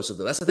explosive,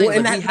 though. That's the thing. Well,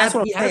 and like, that's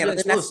what I'm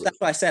saying. That's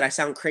what I said. I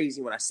sound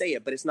crazy when I say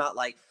it, but it's not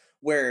like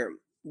where.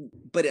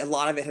 But a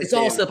lot of it has it's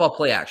all set off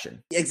play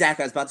action.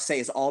 Exactly. I was about to say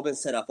it's all been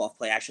set up off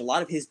play action. A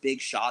lot of his big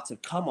shots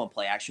have come on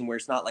play action where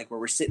it's not like where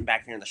we're sitting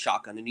back there in the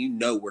shotgun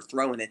and we're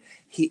throwing it.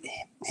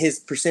 His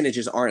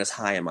percentages aren't as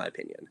high, in my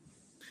opinion.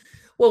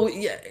 Well,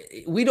 yeah,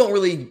 we don't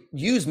really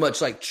use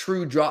much like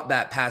true drop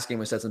back pass game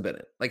with Stetson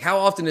Bennett. Like, how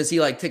often does he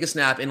like take a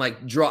snap and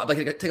like drop, like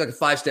take like a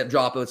 5-step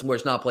drop where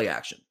it's not play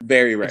action?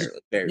 Very rarely.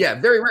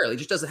 Very rarely. It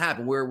just doesn't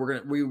happen.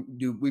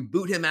 We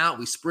boot him out,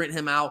 we sprint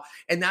him out,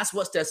 and that's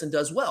what Stetson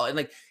does well. And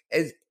like,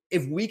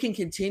 if we can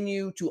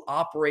continue to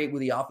operate with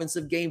the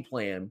offensive game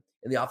plan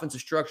and the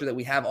offensive structure that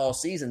we have all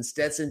season,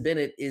 Stetson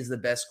Bennett is the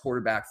best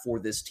quarterback for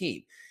this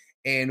team.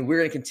 And we're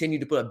going to continue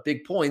to put up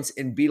big points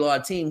and beat a lot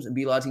of teams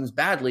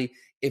badly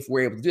if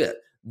we're able to do it.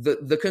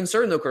 The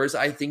concern, though, Curtis,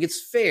 I think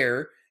it's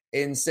fair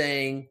in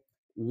saying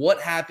what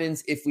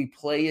happens if we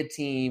play a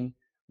team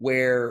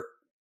where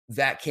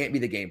that can't be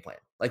the game plan.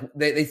 Like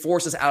they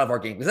force us out of our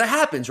game. Because that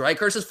happens, right?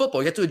 Curtis, is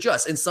football. You have to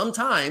adjust. And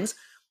sometimes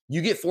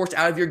you get forced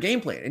out of your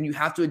game plan and you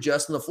have to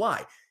adjust on the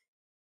fly.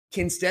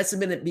 Can Stetson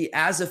Bennett be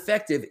as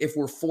effective if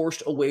we're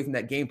forced away from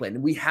that game plan?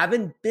 And we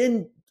haven't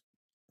been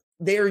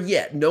there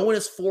yet. No one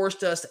has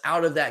forced us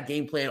out of that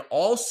game plan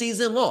all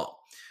season long.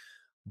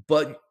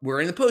 But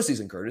we're in the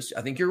postseason, Curtis.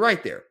 I think you're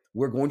right there.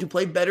 We're going to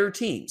play better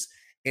teams.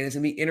 And it's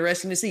going to be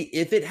interesting to see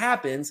if it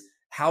happens,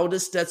 how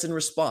does Stetson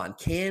respond?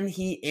 Can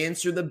he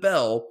answer the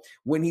bell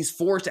when he's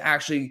forced to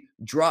actually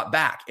drop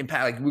back and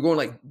pass? Like we're going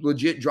like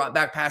legit drop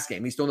back pass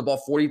game. He's throwing the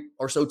ball 40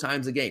 or so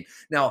times a game.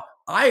 Now,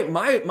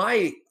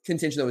 my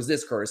contention though is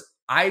this, Curtis.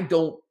 I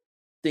don't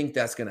think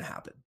that's going to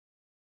happen.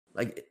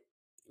 Like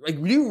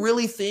do you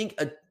really think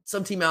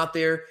some team out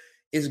there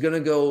is going to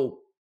go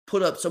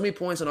put up so many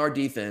points on our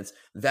defense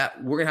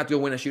that we're going to have to go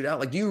win a shootout?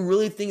 Like, do you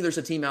really think there's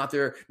a team out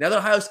there? Now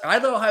that I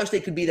thought Ohio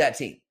State could be that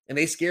team, and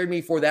they scared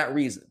me for that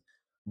reason.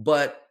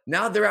 But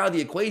now they're out of the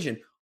equation.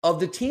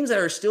 Of the teams that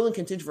are still in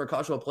contention for a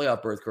college football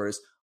playoff berth, Curtis,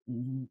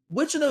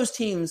 which of those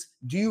teams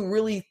do you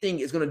really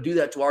think is going to do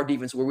that to our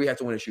defense where we have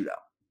to win a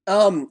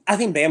shootout? I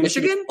think Bama.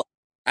 Michigan?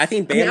 I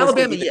think Bama.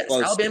 Alabama, yes.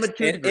 Alabama,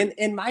 too.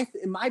 And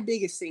my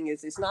biggest thing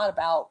is it's not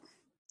about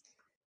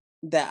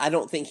that I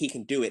don't think he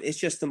can do it. It's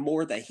just the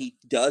more that he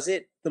does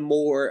it, the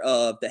more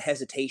of the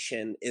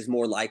hesitation is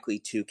more likely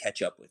to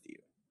catch up with you.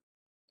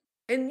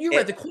 And you're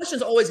right. The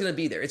question's always going to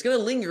be there. It's going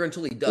to linger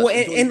until he does. Well,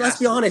 and let's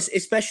be honest,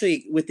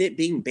 especially with it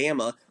being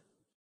Bama,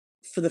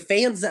 for the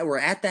fans that were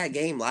at that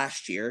game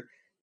last year,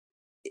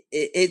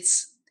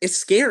 it's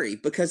scary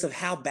because of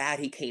how bad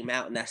he came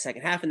out in that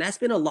second half. And that's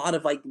been a lot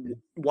of like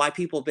why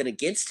people have been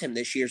against him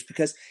this year is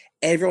because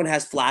everyone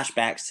has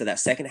flashbacks to that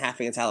second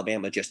half against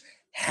Alabama, just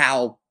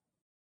how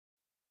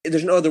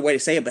there's no other way to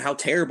say it, but how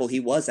terrible he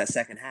was that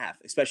second half,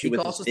 especially with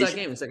his vision. He cost us that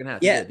game in the second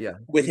half. Yeah,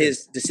 with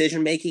his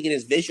decision making and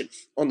his vision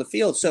on the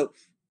field. So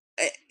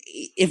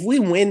if we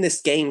win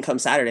this game come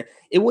Saturday,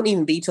 it wouldn't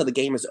even be till the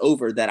game is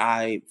over that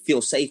I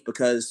feel safe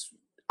because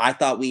I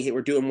thought we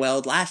were doing well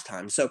last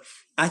time. So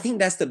I think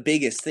that's the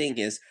biggest thing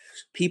is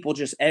people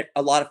just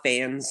a lot of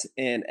fans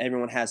and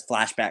everyone has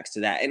flashbacks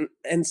to that.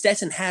 And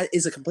Stetson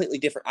is a completely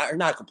different, or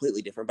not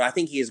completely different, but I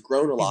think he has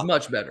grown a lot. He's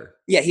much better.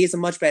 Yeah, he's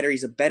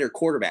a better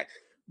quarterback.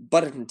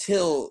 But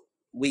until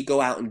we go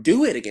out and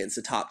do it against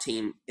the top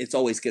team, it's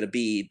always going to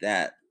be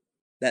that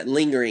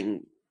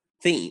lingering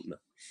theme.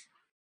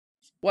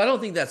 Well, I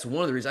don't think that's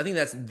one of the reasons. I think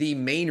that's the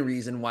main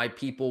reason why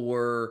people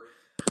were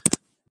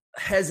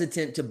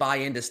hesitant to buy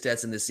into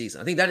Stetson this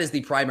season. I think that is the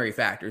primary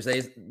factors.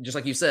 They, just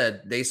like you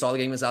said, they saw the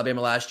game against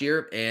Alabama last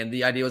year, and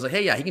the idea was like,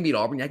 hey, yeah, he can beat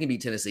Auburn, yeah, he can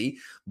beat Tennessee,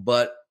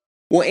 but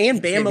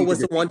and Bama was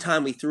the one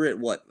time we threw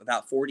it,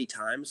 about 40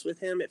 times with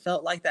him, it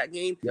felt like that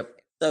game. Yep.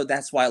 So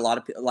that's why a lot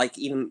of people, like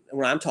even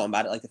when I'm talking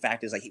about it, like the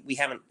fact is like we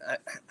haven't, I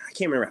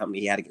can't remember how many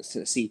he had against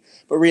Tennessee,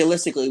 but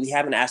realistically we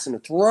haven't asked him to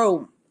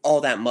throw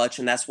all that much.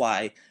 And that's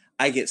why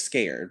I get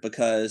scared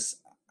because,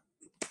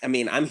 I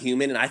mean, I'm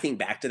human and I think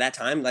back to that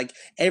time. Like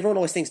everyone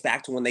always thinks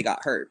back to when they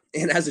got hurt.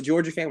 And as a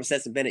Georgia fan with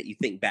Stetson Bennett, you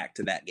think back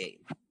to that game.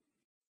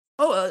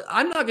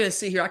 I'm not going to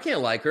sit here. I can't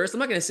lie, Curtis. I'm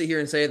not going to sit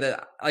here and say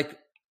that like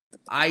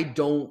I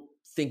don't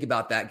think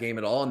about that game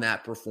at all and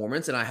that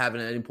performance. And I haven't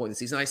at any point in the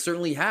season. I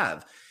certainly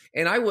have.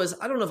 And I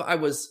don't know if I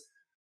was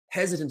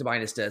hesitant to buy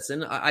into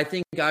Stetson. I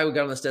think I got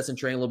on the Stetson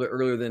train a little bit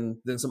earlier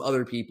than some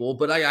other people,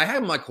 but I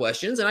have my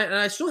questions and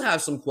I still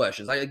have some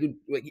questions.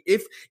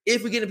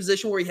 If we get in a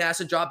position where he has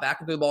to drop back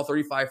and throw the ball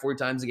 35, 40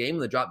 times a game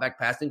and the drop back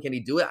passing, can he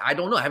do it? I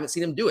don't know. I haven't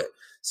seen him do it.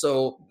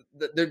 So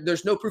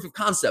there's no proof of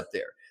concept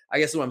there, I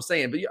guess is what I'm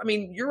saying. But I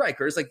mean, you're right,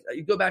 Curtis. Like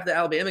you go back to the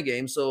Alabama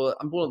game. So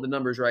I'm pulling up the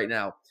numbers right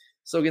now.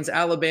 So against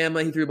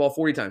Alabama, he threw the ball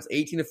 40 times,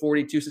 18 to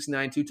 40,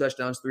 269, 2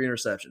 touchdowns, 3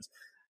 interceptions.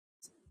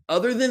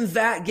 Other than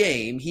that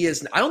game,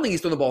 I don't think he's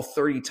thrown the ball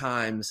 30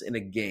 times in a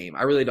game.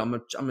 I really don't.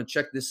 I'm gonna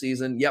check this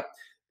season. Yep.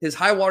 His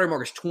high water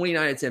mark is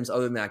 29 attempts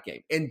other than that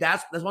game. And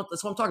that's what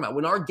I'm talking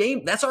about.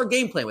 That's our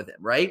game plan with him,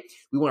 right?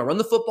 We want to run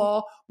the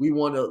football. We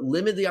want to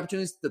limit the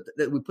opportunities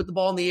that we put the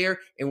ball in the air.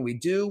 And when we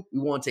do, we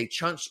want to take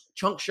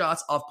chunk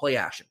shots off play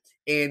action.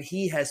 and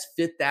he has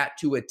fit that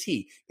to a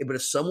T. But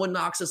if someone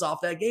knocks us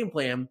off that game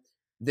plan,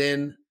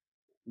 then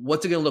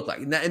what's it going to look like?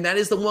 And that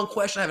is the one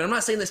question I have. And I'm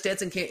not saying that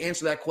Stetson can't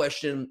answer that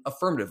question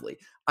affirmatively.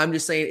 I'm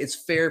just saying it's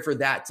fair for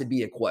that to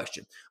be a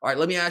question. All right,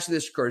 let me ask you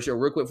this, Curtis,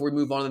 real quick before we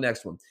move on to the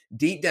next one.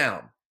 Deep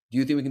down, do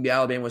you think we can be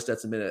Alabama with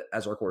Stetson Bennett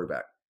as our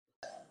quarterback?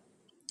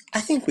 I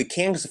think we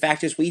can, because the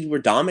fact is we were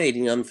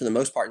dominating them for the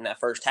most part in that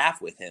first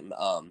half with him.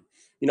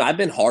 I've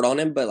been hard on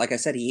him, but like I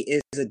said, he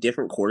is a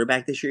different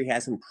quarterback this year. He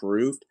has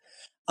improved.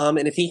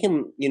 And if he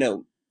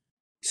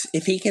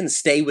can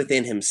stay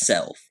within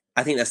himself,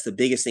 I think that's the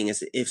biggest thing,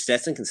 is if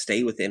Stetson can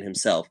stay within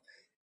himself,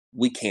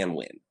 we can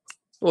win.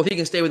 Well, if he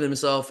can stay within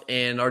himself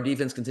and our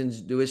defense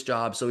continues to do its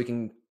job so we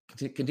can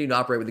continue to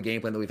operate with the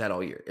game plan that we've had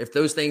all year. If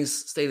those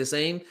things stay the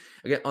same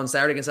again on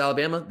Saturday against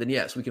Alabama, then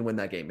yes, we can win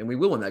that game. And we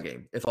will win that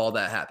game if all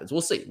that happens.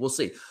 We'll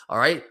see. All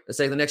right, let's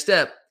take the next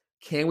step.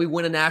 Can we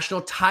win a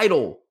national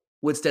title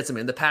with Stetson?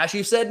 In the past,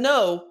 you've said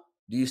no.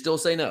 Do you still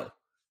say no?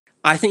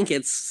 I think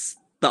the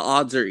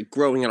odds are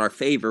growing in our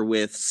favor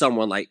with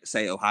someone like,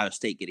 say, Ohio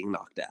State getting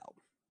knocked out.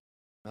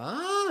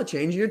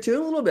 Changing your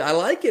tune a little bit. I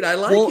like it.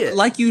 Well,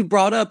 like you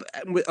brought up,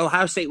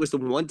 Ohio State was the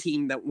one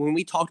team that when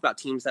we talked about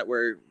teams that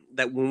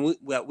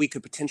we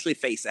could potentially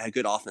face that had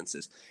good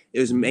offenses,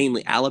 it was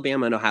mainly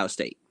Alabama and Ohio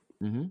State.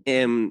 Mm-hmm.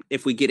 And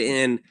if we get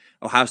in,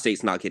 Ohio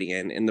State's not getting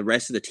in, and the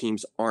rest of the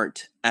teams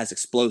aren't as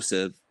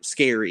explosive,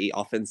 scary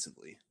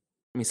offensively.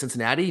 I mean,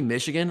 Cincinnati,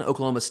 Michigan,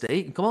 Oklahoma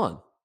State. Come on.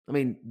 I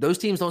mean, those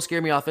teams don't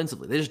scare me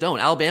offensively. They just don't.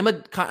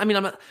 Alabama, I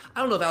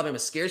don't know if Alabama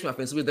scares me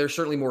offensively. They're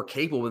certainly more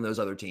capable than those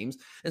other teams.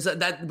 And so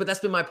but that's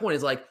been my point,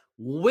 is like,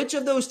 which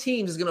of those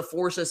teams is going to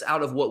force us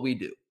out of what we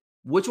do?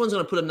 Which one's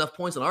going to put enough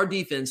points on our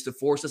defense to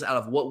force us out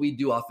of what we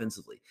do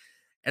offensively?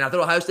 And I thought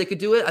Ohio State could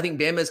do it. I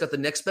think Bama's got the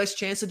next best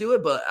chance to do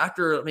it. But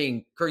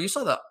Kurt, you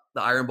saw the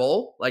Iron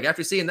Bowl. Like,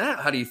 after seeing that,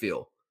 how do you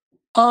feel?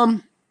 I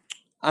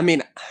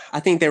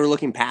think they were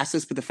looking past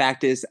this, but the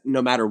fact is,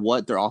 no matter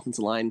what, their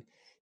offensive line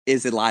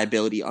is a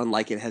liability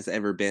unlike it has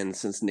ever been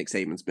since Nick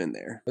Saban's been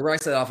there. The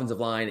right side offensive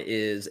line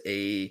is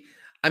I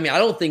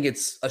don't think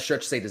it's a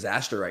stretch to say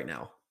disaster right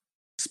now.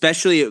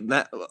 Especially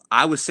that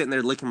I was sitting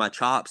there licking my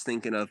chops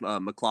thinking of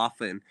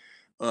McLaughlin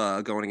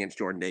going against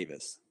Jordan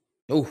Davis.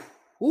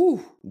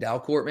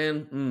 Dalcourt,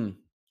 man.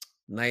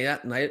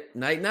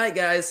 Night,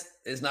 guys.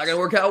 It's not going to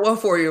work out well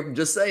for you. I'm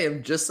just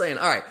saying.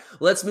 All right,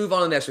 let's move on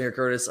to the next one here,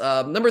 Curtis.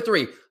 Number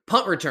 3,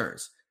 punt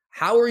returns.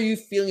 How are you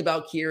feeling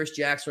about Kearis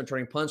Jackson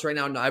returning punts right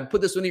now? Now, I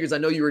put this one here because I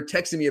know you were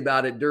texting me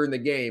about it during the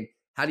game.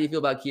 How do you feel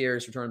about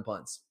Kearis returning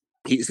punts?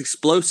 He's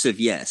explosive,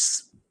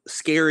 yes.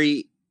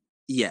 Scary,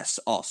 yes,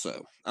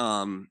 also.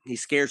 He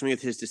scares me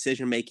with his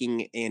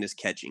decision-making and his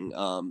catching.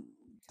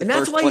 And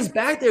that's why he's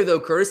back there,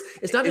 though, Curtis.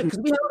 It's not because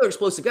we have other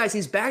explosive guys.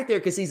 He's back there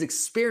because he's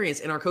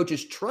experienced and our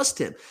coaches trust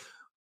him.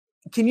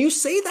 Can you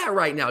say that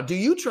right now? Do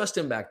you trust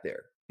him back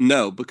there?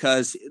 No,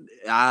 because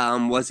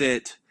was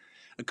it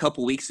a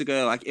couple weeks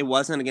ago? Like, it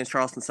wasn't against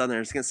Charleston Southern. It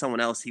was against someone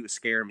else. He was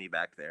scaring me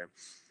back there.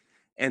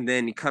 And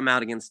then you come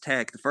out against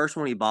Tech. The first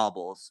one he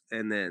bobbles,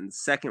 and then the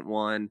second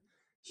one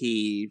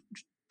he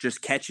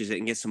just catches it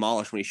and gets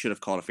demolished when he should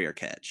have called a fair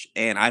catch.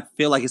 And I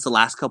feel like it's the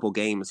last couple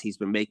games he's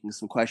been making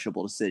some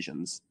questionable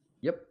decisions.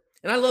 Yep.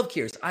 And I love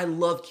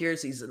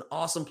Kearis. He's an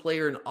awesome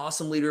player, an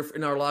awesome leader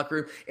in our locker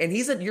room. And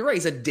you're right,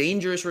 he's a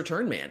dangerous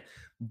return man.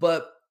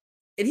 And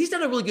he's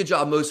done a really good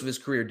job most of his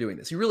career doing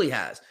this. He really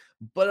has.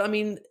 But,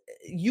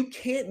 you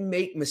can't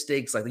make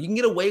mistakes like that. You can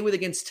get away with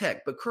against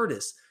Tech. But,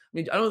 Curtis,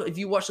 I don't know if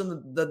you watched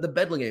the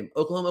Bedlam game,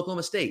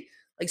 Oklahoma State.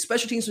 Like,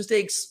 special teams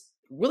mistakes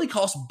really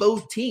cost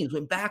both teams,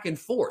 went back and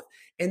forth.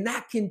 And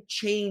that can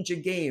change a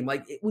game.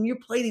 Like, when you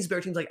play these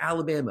better teams like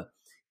Alabama,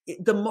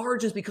 the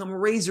margins become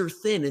razor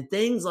thin, and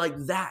things like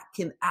that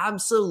can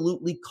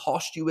absolutely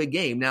cost you a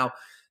game. Now,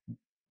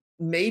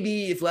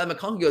 maybe if Ladd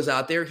McConkey goes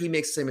out there, he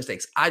makes the same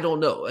mistakes. I don't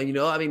know.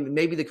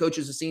 Maybe the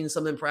coaches have seen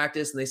something in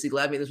practice and they see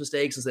Ladd make those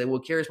mistakes and say, well,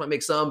 Kearis might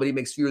make some, but he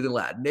makes fewer than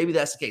Ladd. Maybe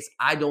that's the case.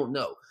 I don't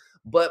know.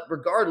 But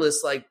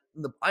regardless,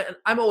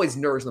 I'm always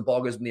nervous when the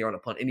ball goes in the air on a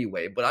punt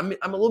anyway, but I'm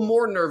a little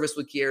more nervous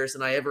with Kearis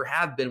than I ever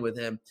have been with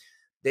him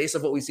based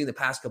on what we've seen the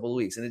past couple of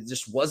weeks. And it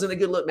just wasn't a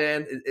good look,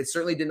 man. It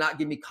certainly did not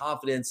give me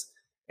confidence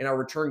in our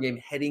return game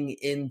heading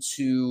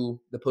into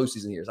the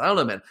postseason years. I don't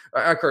know, man.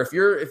 All right, Kurt, if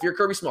you're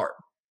Kirby Smart,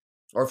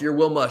 or if you're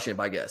Will Muschamp,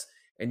 I guess,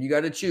 and you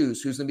got to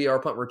choose who's going to be our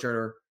punt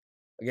returner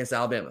against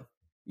Alabama,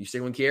 you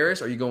staying with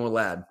Kearis or are you going with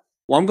Ladd?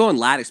 Well, I'm going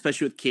Ladd,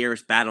 especially with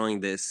Kearis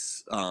battling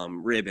this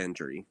rib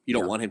injury. You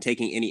don't want him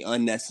taking any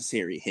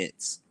unnecessary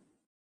hits.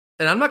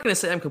 And I'm not going to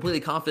say I'm completely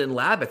confident in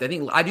Ladd, but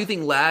I do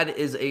think Ladd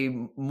is a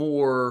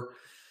more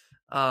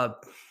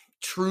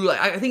true.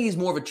 I think he's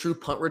more of a true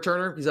punt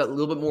returner. He's got a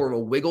little bit more of a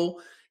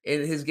wiggle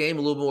in his game,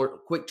 a little more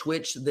quick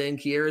twitch than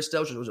Kearis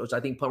does, which I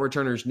think punt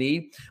returners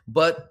need.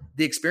 But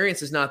the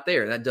experience is not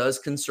there. That does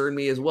concern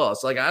me as well.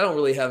 So, I don't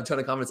really have a ton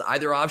of confidence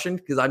either option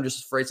because I'm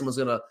just afraid someone's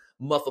going to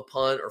muff a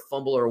punt or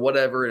fumble or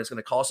whatever, and it's going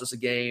to cost us a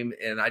game.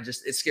 And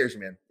it scares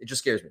me, man. It just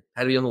scares me.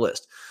 Had to be on the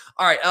list.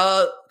 All right,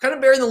 kind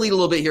of bearing the lead a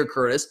little bit here,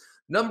 Curtis.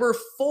 Number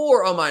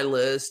 4 on my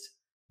list,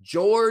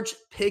 George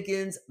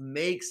Pickens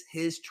makes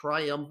his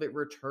triumphant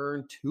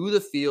return to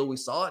the field. We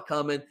saw it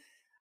coming.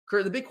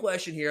 Kurt, the big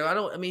question here,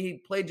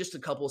 he played just a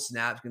couple of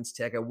snaps against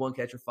Tech at 1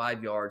 catch for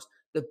 5 yards.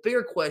 The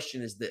bigger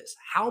question is this: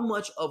 how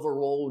much of a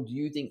role do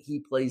you think he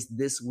plays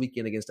this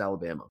weekend against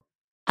Alabama?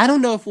 I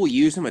don't know if we'll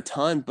use him a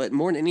ton, but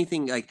more than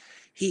anything, like,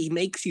 he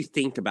makes you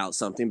think about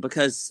something,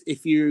 because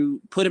if you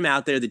put him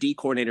out there, the D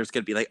coordinator is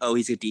going to be like, oh,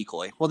 he's a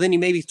decoy. Well, then you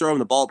maybe throw him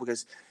the ball,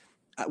 because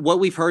what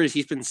we've heard is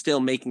he's been still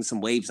making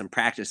some waves in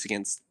practice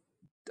against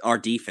our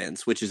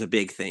defense, which is a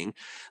big thing.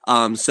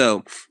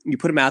 So you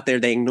put him out there,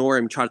 they ignore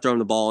him, try to throw him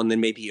the ball, and then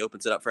maybe he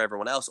opens it up for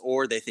everyone else,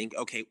 or they think,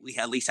 okay, we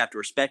at least have to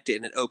respect it,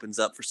 and it opens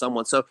up for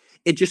someone. So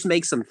it just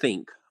makes them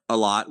think a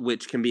lot,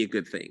 which can be a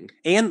good thing.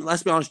 And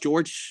let's be honest,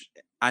 George,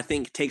 I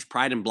think, takes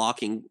pride in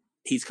blocking.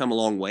 He's come a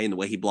long way in the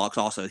way he blocks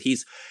also.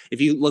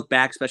 If you look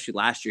back, especially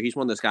last year, he's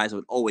one of those guys that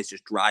would always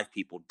just drive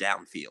people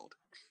downfield.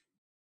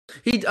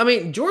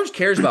 George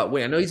cares about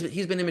winning. I know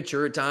he's been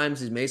immature at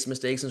times. He's made some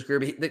mistakes in his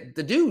career, but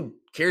the dude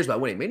cares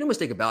about winning. Made no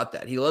mistake about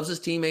that. He loves his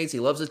teammates. He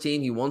loves his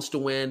team. He wants to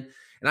win.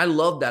 And I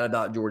love that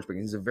about George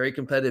Pickens. He's a very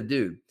competitive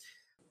dude.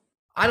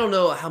 I don't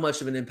know how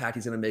much of an impact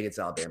he's going to make against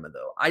Alabama,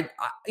 though. I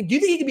do you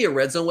think he could be a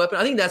red zone weapon?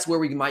 I think that's where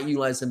we might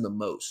utilize him the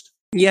most.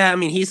 Yeah,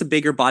 he's a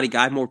bigger body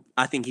guy.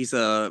 I think he's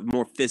a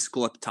more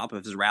physical at the top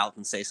of his route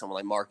than, say, someone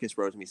like Marcus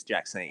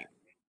Rosemy-Jacksaint.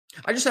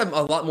 I just have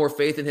a lot more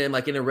faith in him,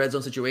 like in a red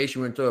zone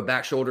situation, we're going to throw a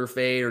back shoulder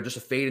fade or just a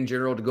fade in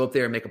general, to go up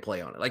there and make a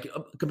play on it. Like,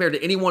 compared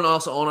to anyone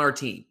else on our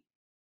team,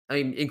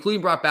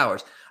 including Brock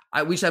Bowers,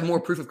 we should have more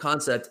proof of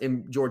concept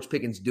in George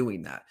Pickens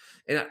doing that.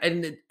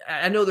 And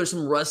I know there's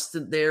some rust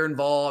there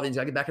involved. He's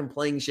got to get back in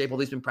playing shape.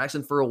 Although he's been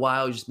practicing for a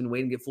while, he's just been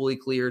waiting to get fully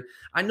cleared.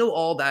 I know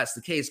all that's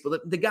the case,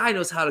 but the guy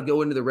knows how to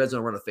go into the red zone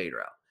and run a fade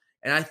route.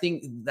 And I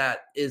think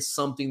that is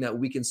something that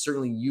we can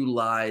certainly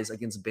utilize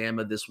against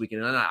Bama this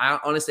weekend. And I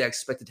honestly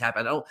expect it to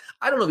happen.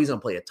 I don't know if he's going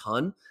to play a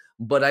ton,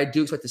 but I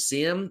do expect to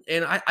see him.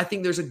 And I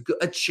think there's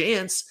a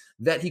chance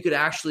that he could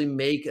actually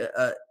make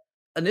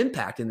an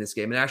impact in this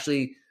game and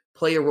actually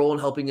play a role in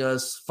helping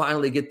us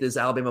finally get this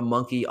Alabama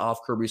monkey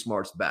off Kirby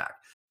Smart's back.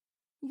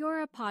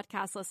 You're a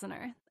podcast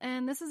listener,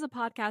 and this is a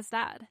podcast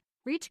ad.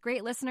 Reach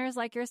great listeners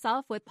like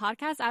yourself with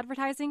podcast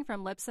advertising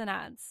from Libsyn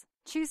Ads.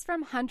 Choose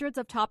from hundreds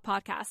of top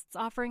podcasts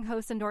offering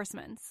host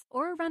endorsements,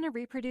 or run a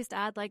reproduced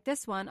ad like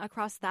this one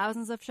across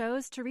thousands of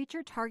shows to reach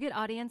your target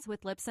audience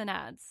with Libsyn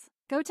Ads.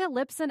 Go to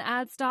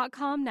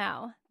libsynads.com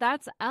now.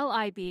 That's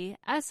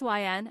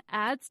LIBSYN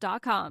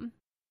ads.com.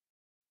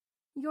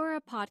 You're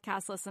a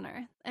podcast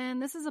listener,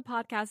 and this is a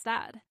podcast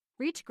ad.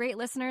 Reach great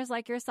listeners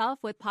like yourself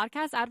with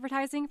podcast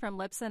advertising from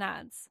Libsyn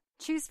Ads.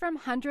 Choose from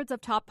hundreds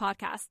of top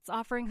podcasts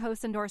offering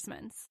host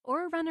endorsements,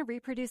 or run a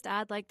reproduced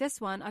ad like this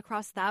one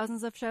across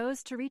thousands of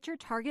shows to reach your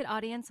target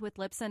audience with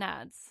Libsyn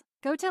Ads.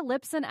 Go to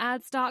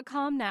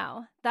libsynads.com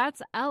now.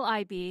 That's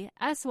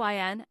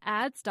LIBSYN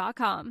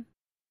ads.com.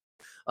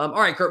 All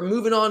right, Kurt,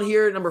 moving on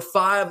here. Number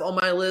 5 on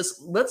my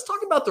list. Let's talk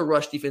about the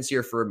rush defense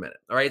here for a minute.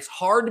 All right, it's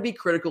hard to be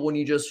critical when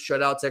you just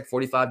shut out Tech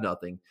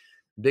 45-0.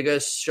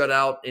 Biggest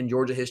shutout in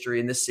Georgia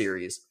history in this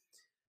series.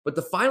 But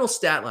the final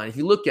stat line, if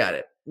you look at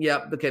it, they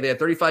had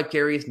 35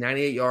 carries,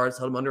 98 yards,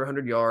 held them under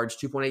 100 yards,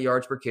 2.8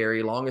 yards per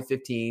carry, long of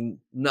 15,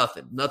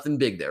 nothing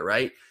big there,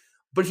 right?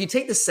 But if you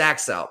take the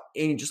sacks out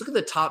and you just look at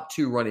the top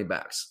 2 running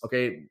backs,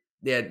 okay,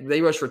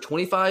 they rushed for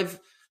 25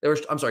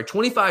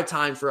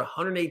 times for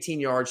 118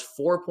 yards,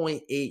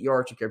 4.8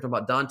 yards per carry. I'm talking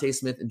about Dante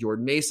Smith and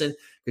Jordan Mason,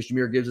 because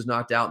Jahmyr Gibbs was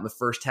knocked out in the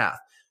first half.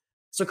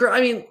 So,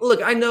 Kurt,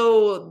 look, I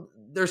know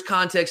there's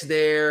context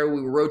there.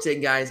 We were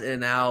rotating guys in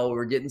and out. We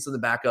were getting some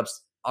of the backups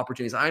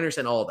opportunities. I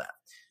understand all that.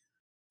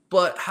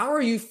 But how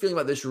are you feeling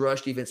about this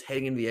rush defense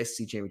heading into the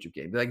SEC championship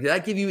game? Did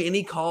that give you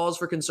any cause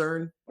for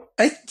concern?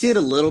 I did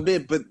a little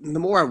bit, but the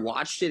more I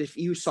watched it, if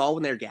you saw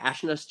when they're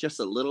gashing us just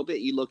a little bit,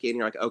 you look in and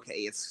you're like, okay,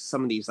 it's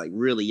some of these like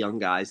really young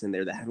guys in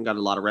there that haven't got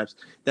a lot of reps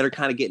that are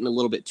kind of getting a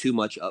little bit too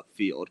much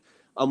upfield.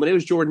 When it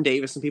was Jordan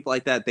Davis and people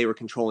like that, they were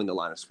controlling the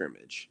line of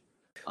scrimmage.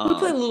 We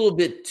played a little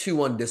bit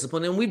too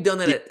undisciplined, and we've done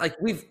that.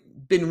 We've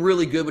been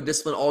really good with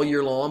discipline all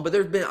year long, but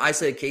there's been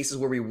isolated cases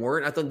where we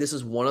weren't. I think this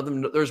is one of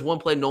them. There's one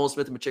play, Nolan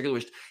Smith in particular,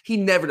 which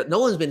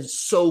Nolan's been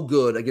so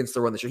good against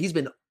the run this year. He's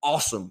been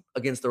awesome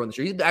against the run this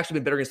year. He's actually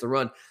been better against the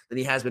run than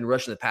he has been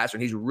rushing the passer,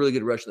 and he's really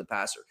good rushing the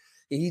passer.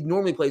 He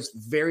normally plays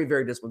very,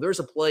 very disciplined. There's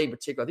a play in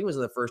particular, I think it was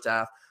in the first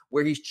half,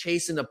 where he's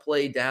chasing a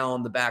play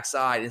down the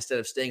backside instead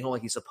of staying home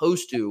like he's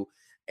supposed to,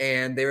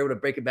 and they were able to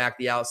break it back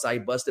the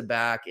outside, bust it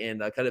back,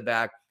 and cut it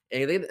back.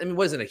 And it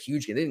wasn't a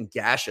huge game. They didn't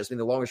gash us. The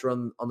longest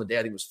run on the day,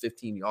 I think, was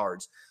 15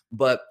 yards.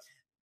 But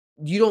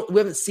we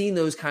haven't seen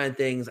those kind of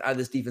things out of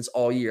this defense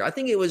all year. I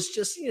think it was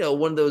just,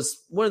 one of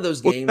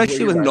those games.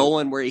 Especially with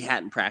Nolan, where he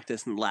hadn't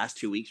practiced in the last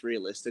 2 weeks,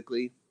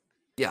 realistically.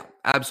 Yeah,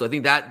 absolutely.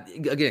 I think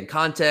that, again,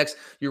 context,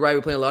 you're right,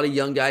 we're playing a lot of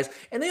young guys.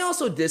 And they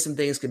also did some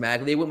things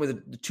schematically. They went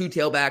with the 2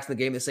 tailbacks in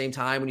the game at the same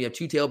time. When you have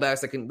 2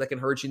 tailbacks that can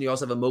hurt you, and you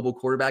also have a mobile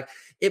quarterback,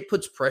 it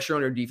puts pressure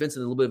on your defense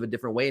in a little bit of a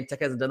different way. And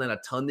Tech hasn't done that a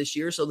ton this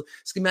year. So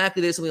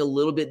schematically, there's something a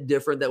little bit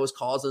different that was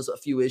causing us a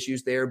few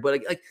issues there.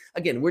 But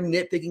again, we're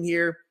nitpicking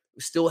here.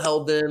 We still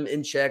held them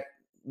in check.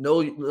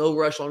 no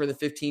rush longer than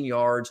 15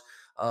 yards,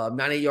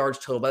 98 yards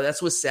total, but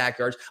that's with sack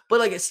yards. But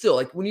like it's still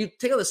like when you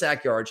take out the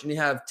sack yards and you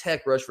have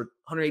Tech rush for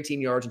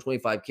 118 yards and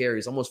 25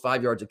 carries, almost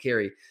 5 yards a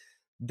carry,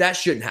 that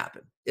shouldn't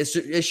happen. It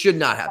should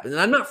not happen. And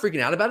I'm not freaking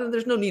out about it.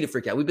 There's no need to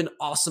freak out. We've been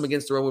awesome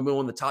against the run. We've been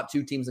one of the top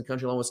 2 teams in the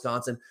country along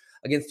Wisconsin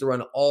against the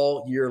run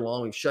all year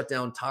long. We've shut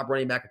down top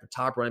running back after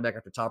top running back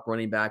after top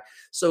running back.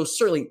 So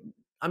certainly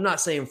I'm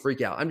not saying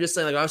freak out. I'm just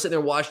saying, like, I was sitting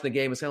there watching the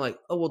game. It's kind of like,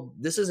 oh, well,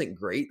 this isn't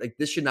great. Like,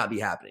 this should not be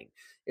happening.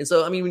 And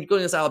so, I mean, when you go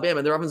against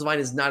Alabama, their offensive line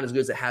is not as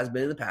good as it has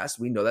been in the past.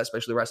 We know that,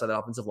 especially the rest of that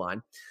offensive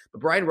line. But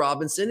Brian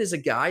Robinson is a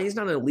guy. He's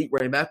not an elite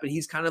running back, but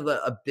he's kind of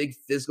a big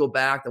physical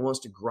back that wants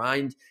to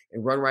grind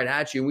and run right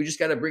at you. And we just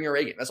got to bring our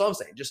A game. That's all I'm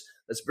saying. Just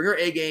let's bring our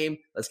A game.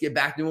 Let's get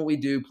back to what we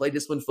do, play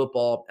disciplined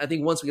football. I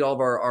think once we get all of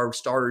our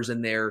starters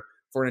in there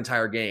for an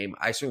entire game,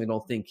 I certainly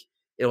don't think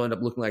it'll end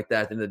up looking like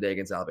that at the end of the day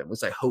against Alabama. At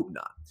least I hope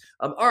not.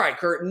 All right,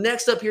 Kurt,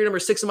 next up here, number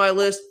 6 on my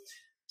list.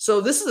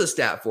 So this is a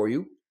stat for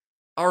you.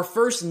 Our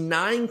first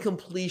 9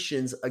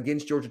 completions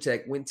against Georgia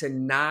Tech went to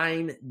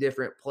 9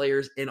 different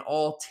players, and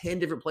all 10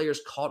 different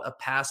players caught a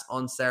pass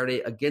on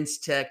Saturday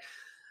against Tech.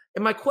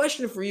 And my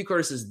question for you,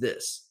 Curtis, is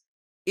this.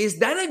 Is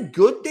that a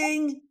good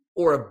thing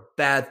or a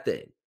bad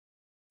thing?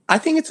 I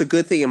think it's a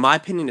good thing. In my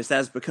opinion,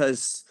 is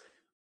because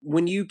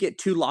when you get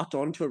too locked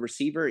onto a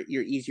receiver,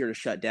 you're easier to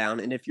shut down.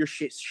 And if you're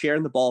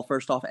sharing the ball,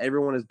 first off,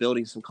 everyone is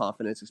building some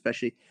confidence,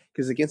 especially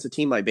because against a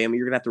team like Bama,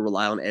 you're going to have to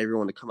rely on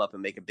everyone to come up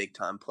and make a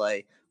big-time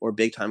play or a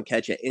big-time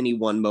catch at any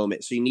one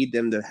moment. So you need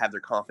them to have their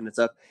confidence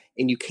up,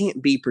 and you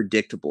can't be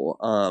predictable.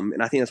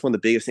 And I think that's one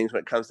of the biggest things when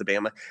it comes to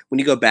Bama. When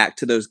you go back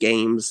to those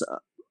games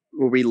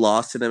where we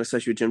lost to them,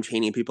 especially with Jim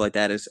Chaney and people like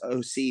that, is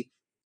OC,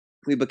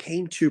 we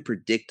became too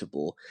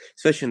predictable,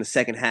 especially in the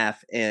second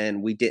half,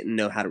 and we didn't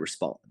know how to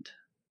respond.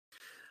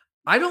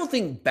 I don't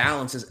think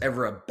balance is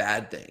ever a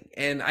bad thing.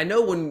 And I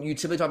know when you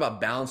typically talk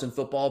about balance in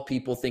football,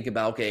 people think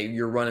about, okay,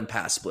 you're running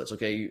pass splits.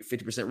 Okay,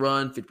 50%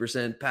 run,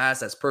 50%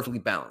 pass. That's perfectly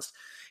balanced.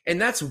 And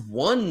that's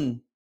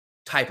one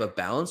type of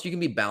balance. You can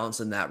be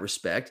balanced in that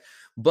respect.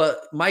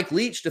 But Mike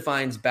Leach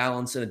defines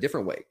balance in a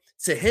different way.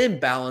 To him,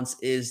 balance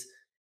is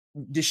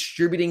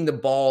distributing the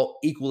ball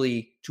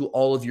equally to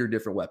all of your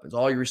different weapons,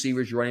 all your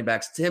receivers, your running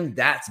backs. To him,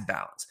 that's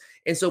balance.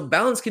 And so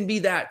balance can be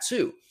that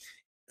too.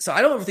 So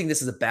I don't ever think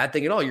this is a bad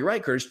thing at all. You're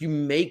right, Curtis. You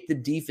make the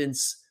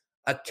defense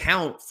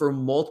account for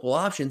multiple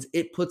options.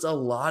 It puts a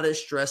lot of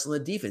stress on the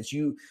defense.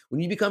 When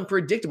you become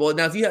predictable.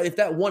 Now, if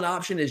that one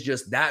option is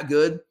just that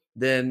good,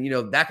 then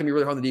that can be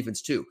really hard on the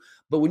defense too.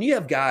 But when you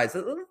have guys,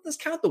 let's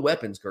count the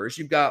weapons, Curtis.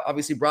 You've got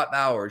obviously Brock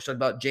Bowers. Talked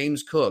about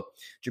James Cook,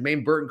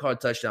 Jermaine Burton caught a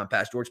touchdown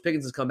pass. George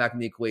Pickens has come back in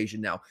the equation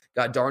now.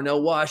 Got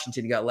Darnell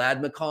Washington. You got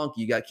Ladd McConkey.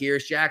 You got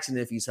Kearis Jackson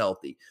if he's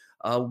healthy.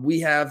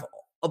 We have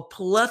a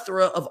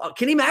plethora of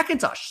Kenny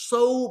McIntosh.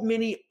 So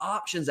many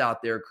options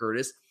out there,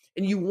 Curtis.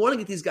 And you want to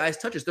get these guys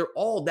touches. They're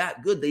all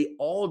that good. They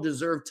all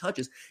deserve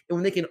touches. And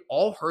when they can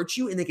all hurt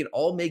you and they can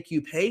all make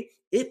you pay,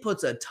 it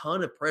puts a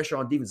ton of pressure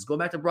on defense. Going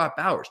back to Brock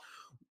Bowers.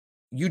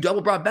 You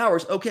double Brock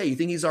Bowers. Okay, you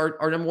think he's our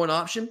number one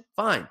option?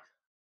 Fine.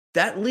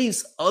 That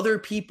leaves other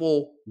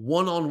people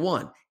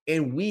one-on-one.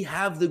 And we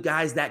have the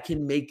guys that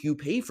can make you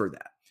pay for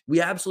that. We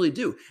absolutely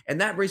do.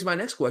 And that brings me to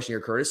my next question here,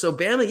 Curtis. So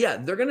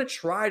Bama, they're going to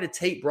try to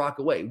take Brock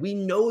away. We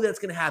know that's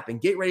going to happen.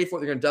 Get ready for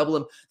it. They're going to double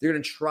him. They're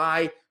going to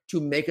try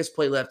to make us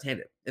play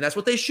left-handed. And that's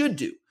what they should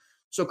do.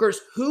 So,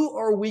 Curtis, who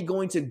are we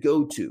going to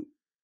go to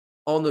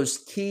on those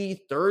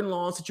key third and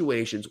long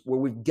situations where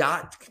we've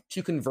got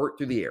to convert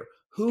through the air?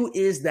 Who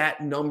is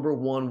that number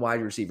one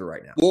wide receiver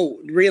right now? Well,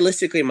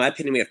 realistically, in my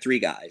opinion, we have 3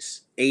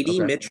 guys. A.D.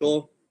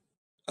 Mitchell,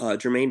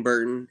 Jermaine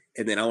Burton,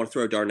 and then I want to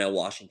throw Darnell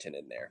Washington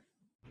in there.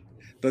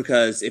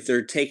 Because if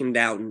they're taking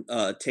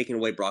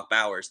away Brock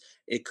Bowers,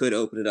 it could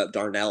open it up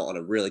Darnell on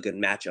a really good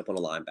matchup on a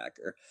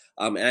linebacker.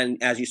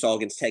 And as you saw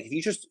against Tech, if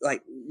you just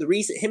the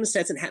reason him and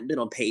Stetson haven't been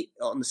on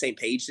the same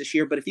page this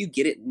year, but if you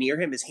get it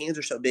near him, his hands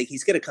are so big,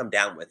 he's going to come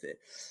down with it.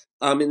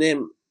 And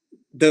then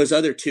those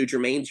other 2,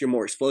 Jermaine's your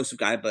more explosive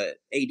guy, but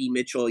A.D.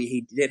 Mitchell,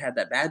 he did have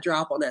that bad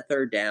drop on that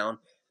third down.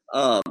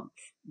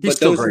 He's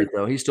still great,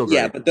 though. He's still great.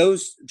 Yeah, but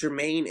those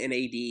Jermaine and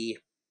A.D.,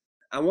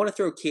 I want to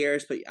throw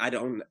Kearis, but I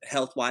don't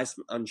health-wise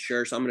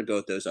unsure, so I'm going to go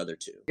with those other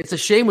 2. It's a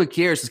shame with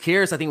Kearis, because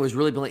Kearis, I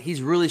think,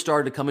 he's really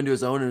started to come into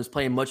his own and is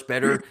playing much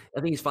better. I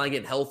think he's finally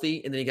getting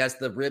healthy, and then he got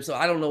the rib. So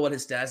I don't know what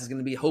his status is going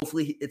to be.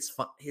 Hopefully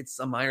it's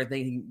a minor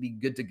thing. He can be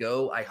good to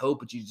go. I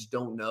hope, but you just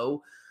don't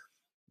know.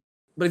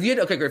 But if you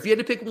had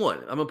to pick one,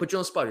 I'm going to put you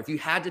on the spot. If you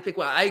had to pick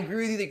one, I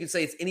agree with you that you could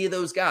say it's any of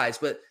those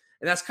guys, and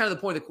that's kind of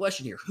the point of the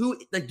question here.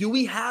 Do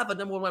we have a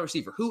number one wide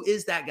receiver? Who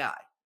is that guy?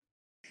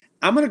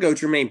 I'm going to go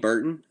Jermaine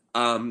Burton.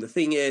 The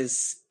thing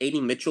is,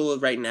 A.D. Mitchell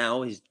right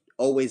now is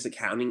always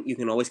accounting. You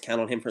can always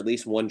count on him for at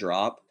least one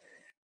drop.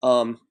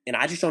 And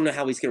I just don't know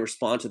how he's going to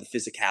respond to the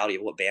physicality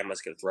of what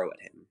Bama's going to throw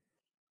at him.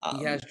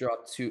 He has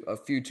dropped a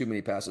few too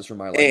many passes from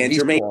my life. And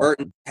Jermaine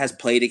Burton has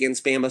played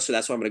against Bama, so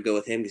that's why I'm going to go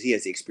with him because he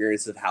has the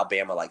experience of how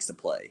Bama likes to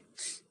play.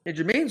 Yeah,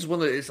 Jermaine's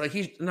one of the, it's like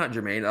he's not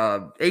Jermaine.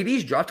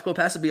 AD's dropped to go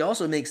passes, but he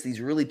also makes these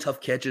really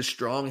tough catches,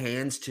 strong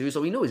hands too.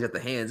 So we know he's got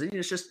the hands.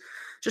 It's just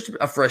just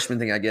a freshman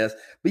thing, I guess.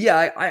 But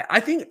yeah, I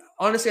think,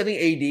 honestly, I think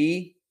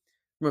AD,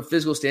 from a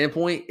physical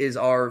standpoint, is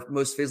our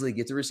most physically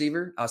gifted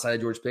receiver outside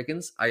of George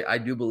Pickens. I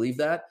do believe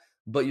that.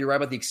 But you're right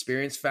about the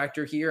experience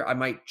factor here. I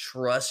might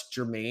trust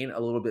Jermaine a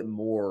little bit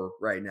more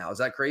right now. Is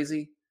that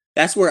crazy?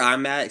 That's where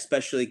I'm at,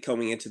 especially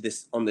coming into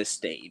this on this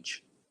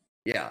stage.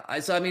 Yeah.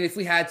 So, I mean, if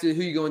we had to,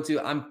 who you going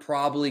to? I'm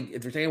probably,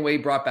 if you're taking away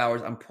Brock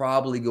Bowers, I'm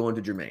probably going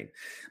to Jermaine.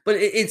 But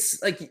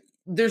it's like,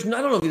 I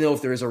don't know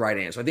if there is a right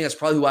answer. I think that's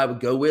probably who I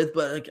would go with.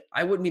 But like,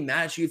 I wouldn't be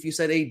mad at you if you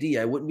said AD.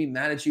 I wouldn't be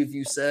mad at you if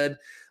you said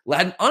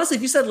Ladd. Honestly,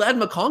 if you said Ladd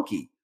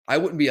McConkey, I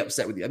wouldn't be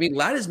upset with you. I mean,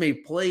 Ladd has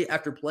made play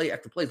after play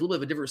after play. He's a little bit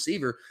of a different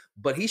receiver,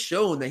 but he's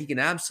shown that he can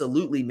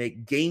absolutely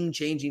make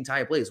game-changing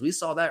type plays. We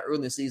saw that early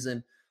in the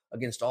season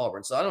against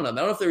Auburn. So I don't know. I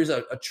don't know if there's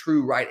a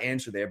true right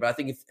answer there, but I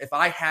think if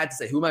I had to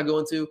say who am I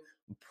going to,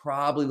 I'm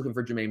probably looking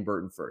for Jermaine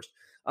Burton first.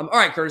 All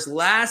right, Curtis,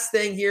 last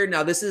thing here.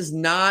 Now, this is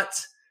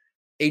not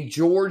a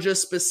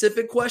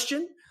Georgia-specific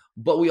question,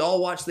 but we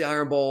all watched the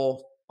Iron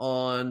Bowl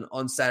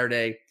on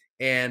Saturday.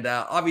 And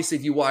obviously,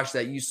 if you watched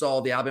that, you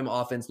saw the Alabama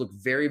offense look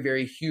very,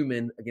 very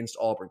human against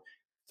Auburn.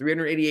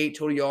 388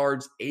 total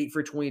yards, 8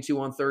 for 22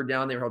 on third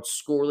down. They were held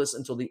scoreless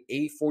until the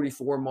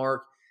 8:44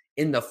 mark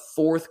in the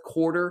fourth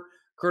quarter.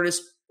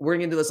 Curtis, we're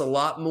going to get into this a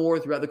lot more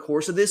throughout the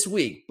course of this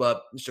week,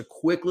 but just a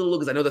quick little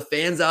look, because I know the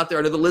fans out there,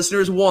 I know the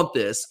listeners want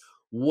this.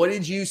 What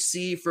did you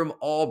see from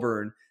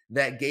Auburn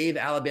that gave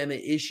Alabama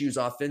issues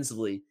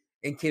offensively,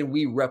 and can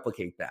we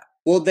replicate that?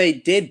 Well, they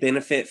did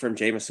benefit from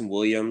Jameson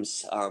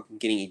Williams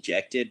getting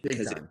ejected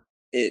because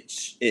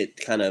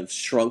it kind of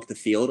shrunk the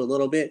field a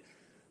little bit.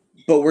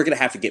 But we're going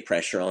to have to get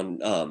pressure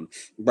on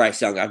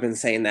Bryce Young. I've been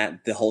saying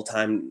that the whole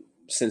time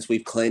since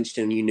we've clinched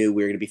and you knew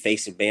we were going to be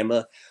facing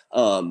Bama.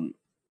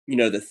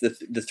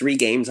 The three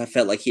games I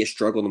felt like he has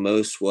struggled the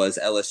most was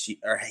LSU,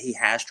 or he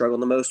has struggled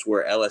the most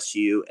were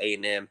LSU,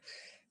 A&M,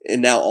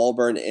 and now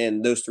Auburn,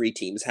 and those three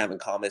teams have in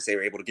common is they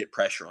were able to get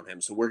pressure on him.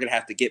 So we're going to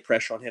have to get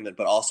pressure on him,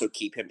 but also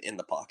keep him in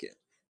the pocket.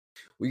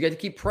 We got to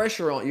keep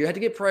pressure on. You had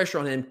to get pressure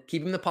on him,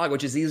 keep him in the pocket,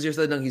 which is easier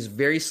said than done. He's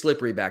very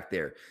slippery back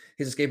there.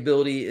 His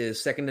escapability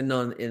is second to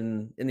none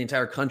in the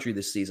entire country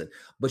this season.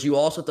 But you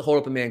also have to hold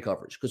up a man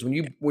coverage, because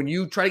when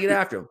you try to get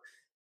after him,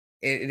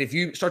 and if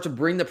you start to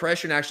bring the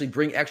pressure and actually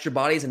bring extra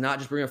bodies and not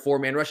just bring a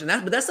four-man rush,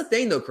 but that's the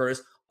thing though,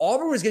 Curtis.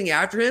 Auburn was getting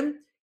after him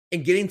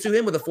and getting to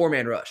him with a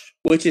four-man rush,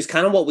 which is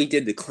kind of what we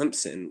did to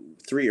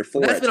Clemson 3 or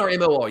 4. And that's been our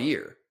MO all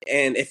year.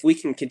 And if we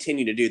can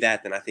continue to do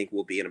that, then I think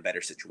we'll be in a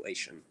better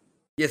situation.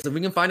 Yes, if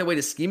we can find a way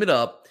to scheme it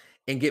up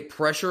and get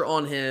pressure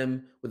on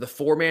him with a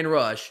four-man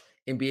rush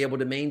and be able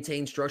to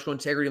maintain structural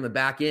integrity on the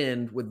back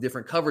end with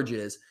different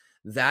coverages,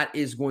 that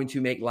is going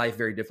to make life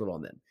very difficult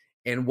on them.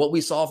 And what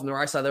we saw from the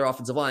right side of their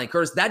offensive line,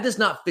 Curtis, that does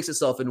not fix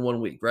itself in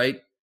 1 week,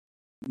 right?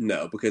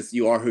 No, because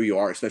you are who you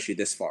are, especially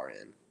this far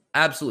in.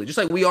 Absolutely. Just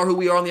like we are who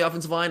we are on the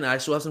offensive line, and I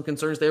still have some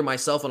concerns there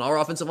myself on our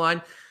offensive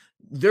line.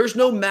 There's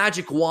no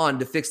magic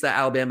wand to fix that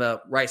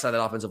Alabama right side of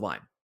that offensive line.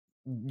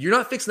 You're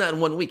not fixing that in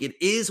 1 week. It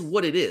is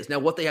what it is. Now,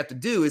 what they have to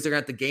do is they're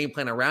going to have to game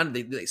plan around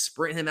it. They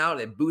sprint him out,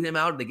 they boot him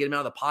out, they get him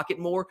out of the pocket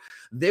more.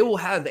 They will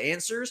have the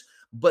answers,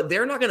 but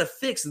they're not going to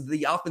fix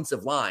the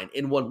offensive line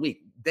in 1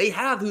 week. They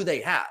have who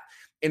they have.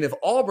 And if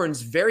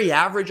Auburn's very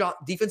average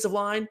defensive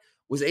line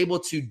was able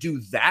to do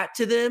that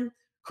to them,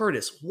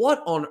 Curtis,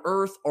 what on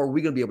earth are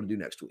we going to be able to do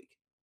next week?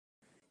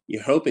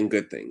 You're hoping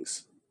good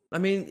things. I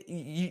mean,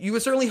 you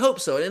would certainly hope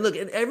so. And look,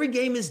 and every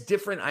game is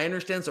different. I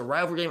understand it's a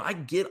rivalry game. I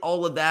get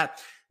all of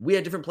that. We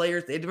had different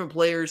players. They had different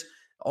players.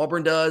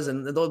 Auburn does,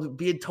 and there'll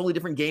be a totally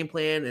different game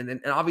plan.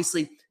 And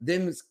obviously,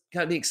 them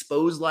kind of being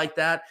exposed like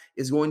that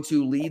is going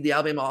to lead the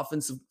Alabama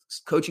offensive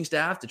coaching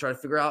staff to try to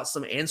figure out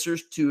some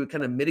answers to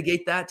kind of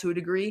mitigate that to a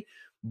degree.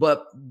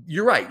 But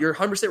you're right. You're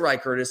 100% right,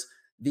 Curtis.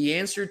 The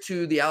answer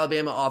to the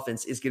Alabama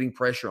offense is getting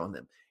pressure on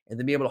them and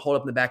then being able to hold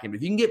up in the back end.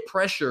 If you can get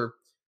pressure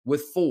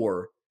with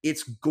 4,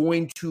 it's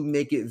going to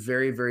make it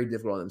very, very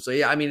difficult on them. So,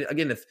 yeah, I mean,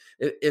 again,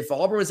 if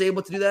Auburn was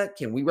able to do that,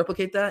 can we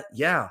replicate that?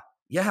 Yeah,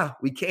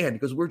 we can,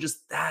 because we're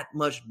just that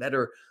much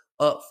better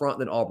up front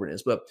than Auburn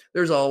is. But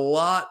there's a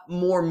lot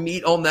more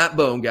meat on that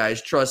bone,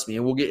 guys. Trust me.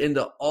 And we'll get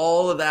into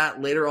all of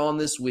that later on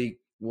this week.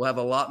 We'll have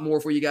a lot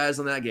more for you guys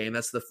on that game.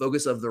 That's the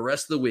focus of the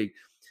rest of the week.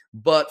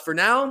 But for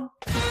now,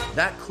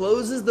 that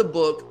closes the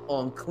book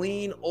on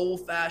Clean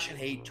Old-Fashioned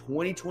Hate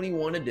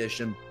 2021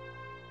 edition.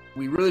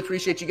 We really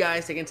appreciate you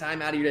guys taking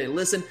time out of your day to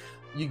listen.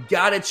 You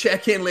got to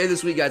check in later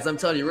this week, guys. I'm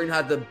telling you, we're going to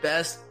have the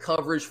best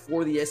coverage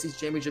for the SEC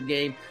Championship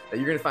game that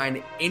you're going to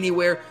find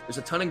anywhere. There's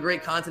a ton of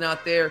great content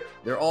out there.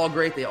 They're all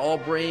great. They all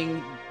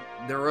bring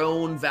their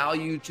own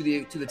value to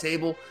the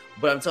table.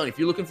 But I'm telling you, if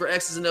you're looking for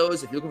X's and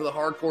O's, if you're looking for the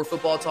hardcore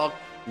football talk,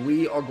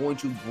 we are going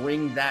to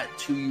bring that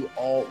to you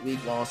all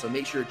week long. So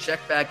make sure to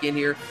check back in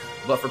here.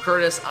 But for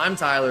Curtis, I'm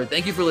Tyler.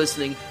 Thank you for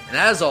listening. And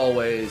as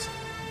always,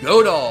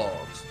 go Dogs!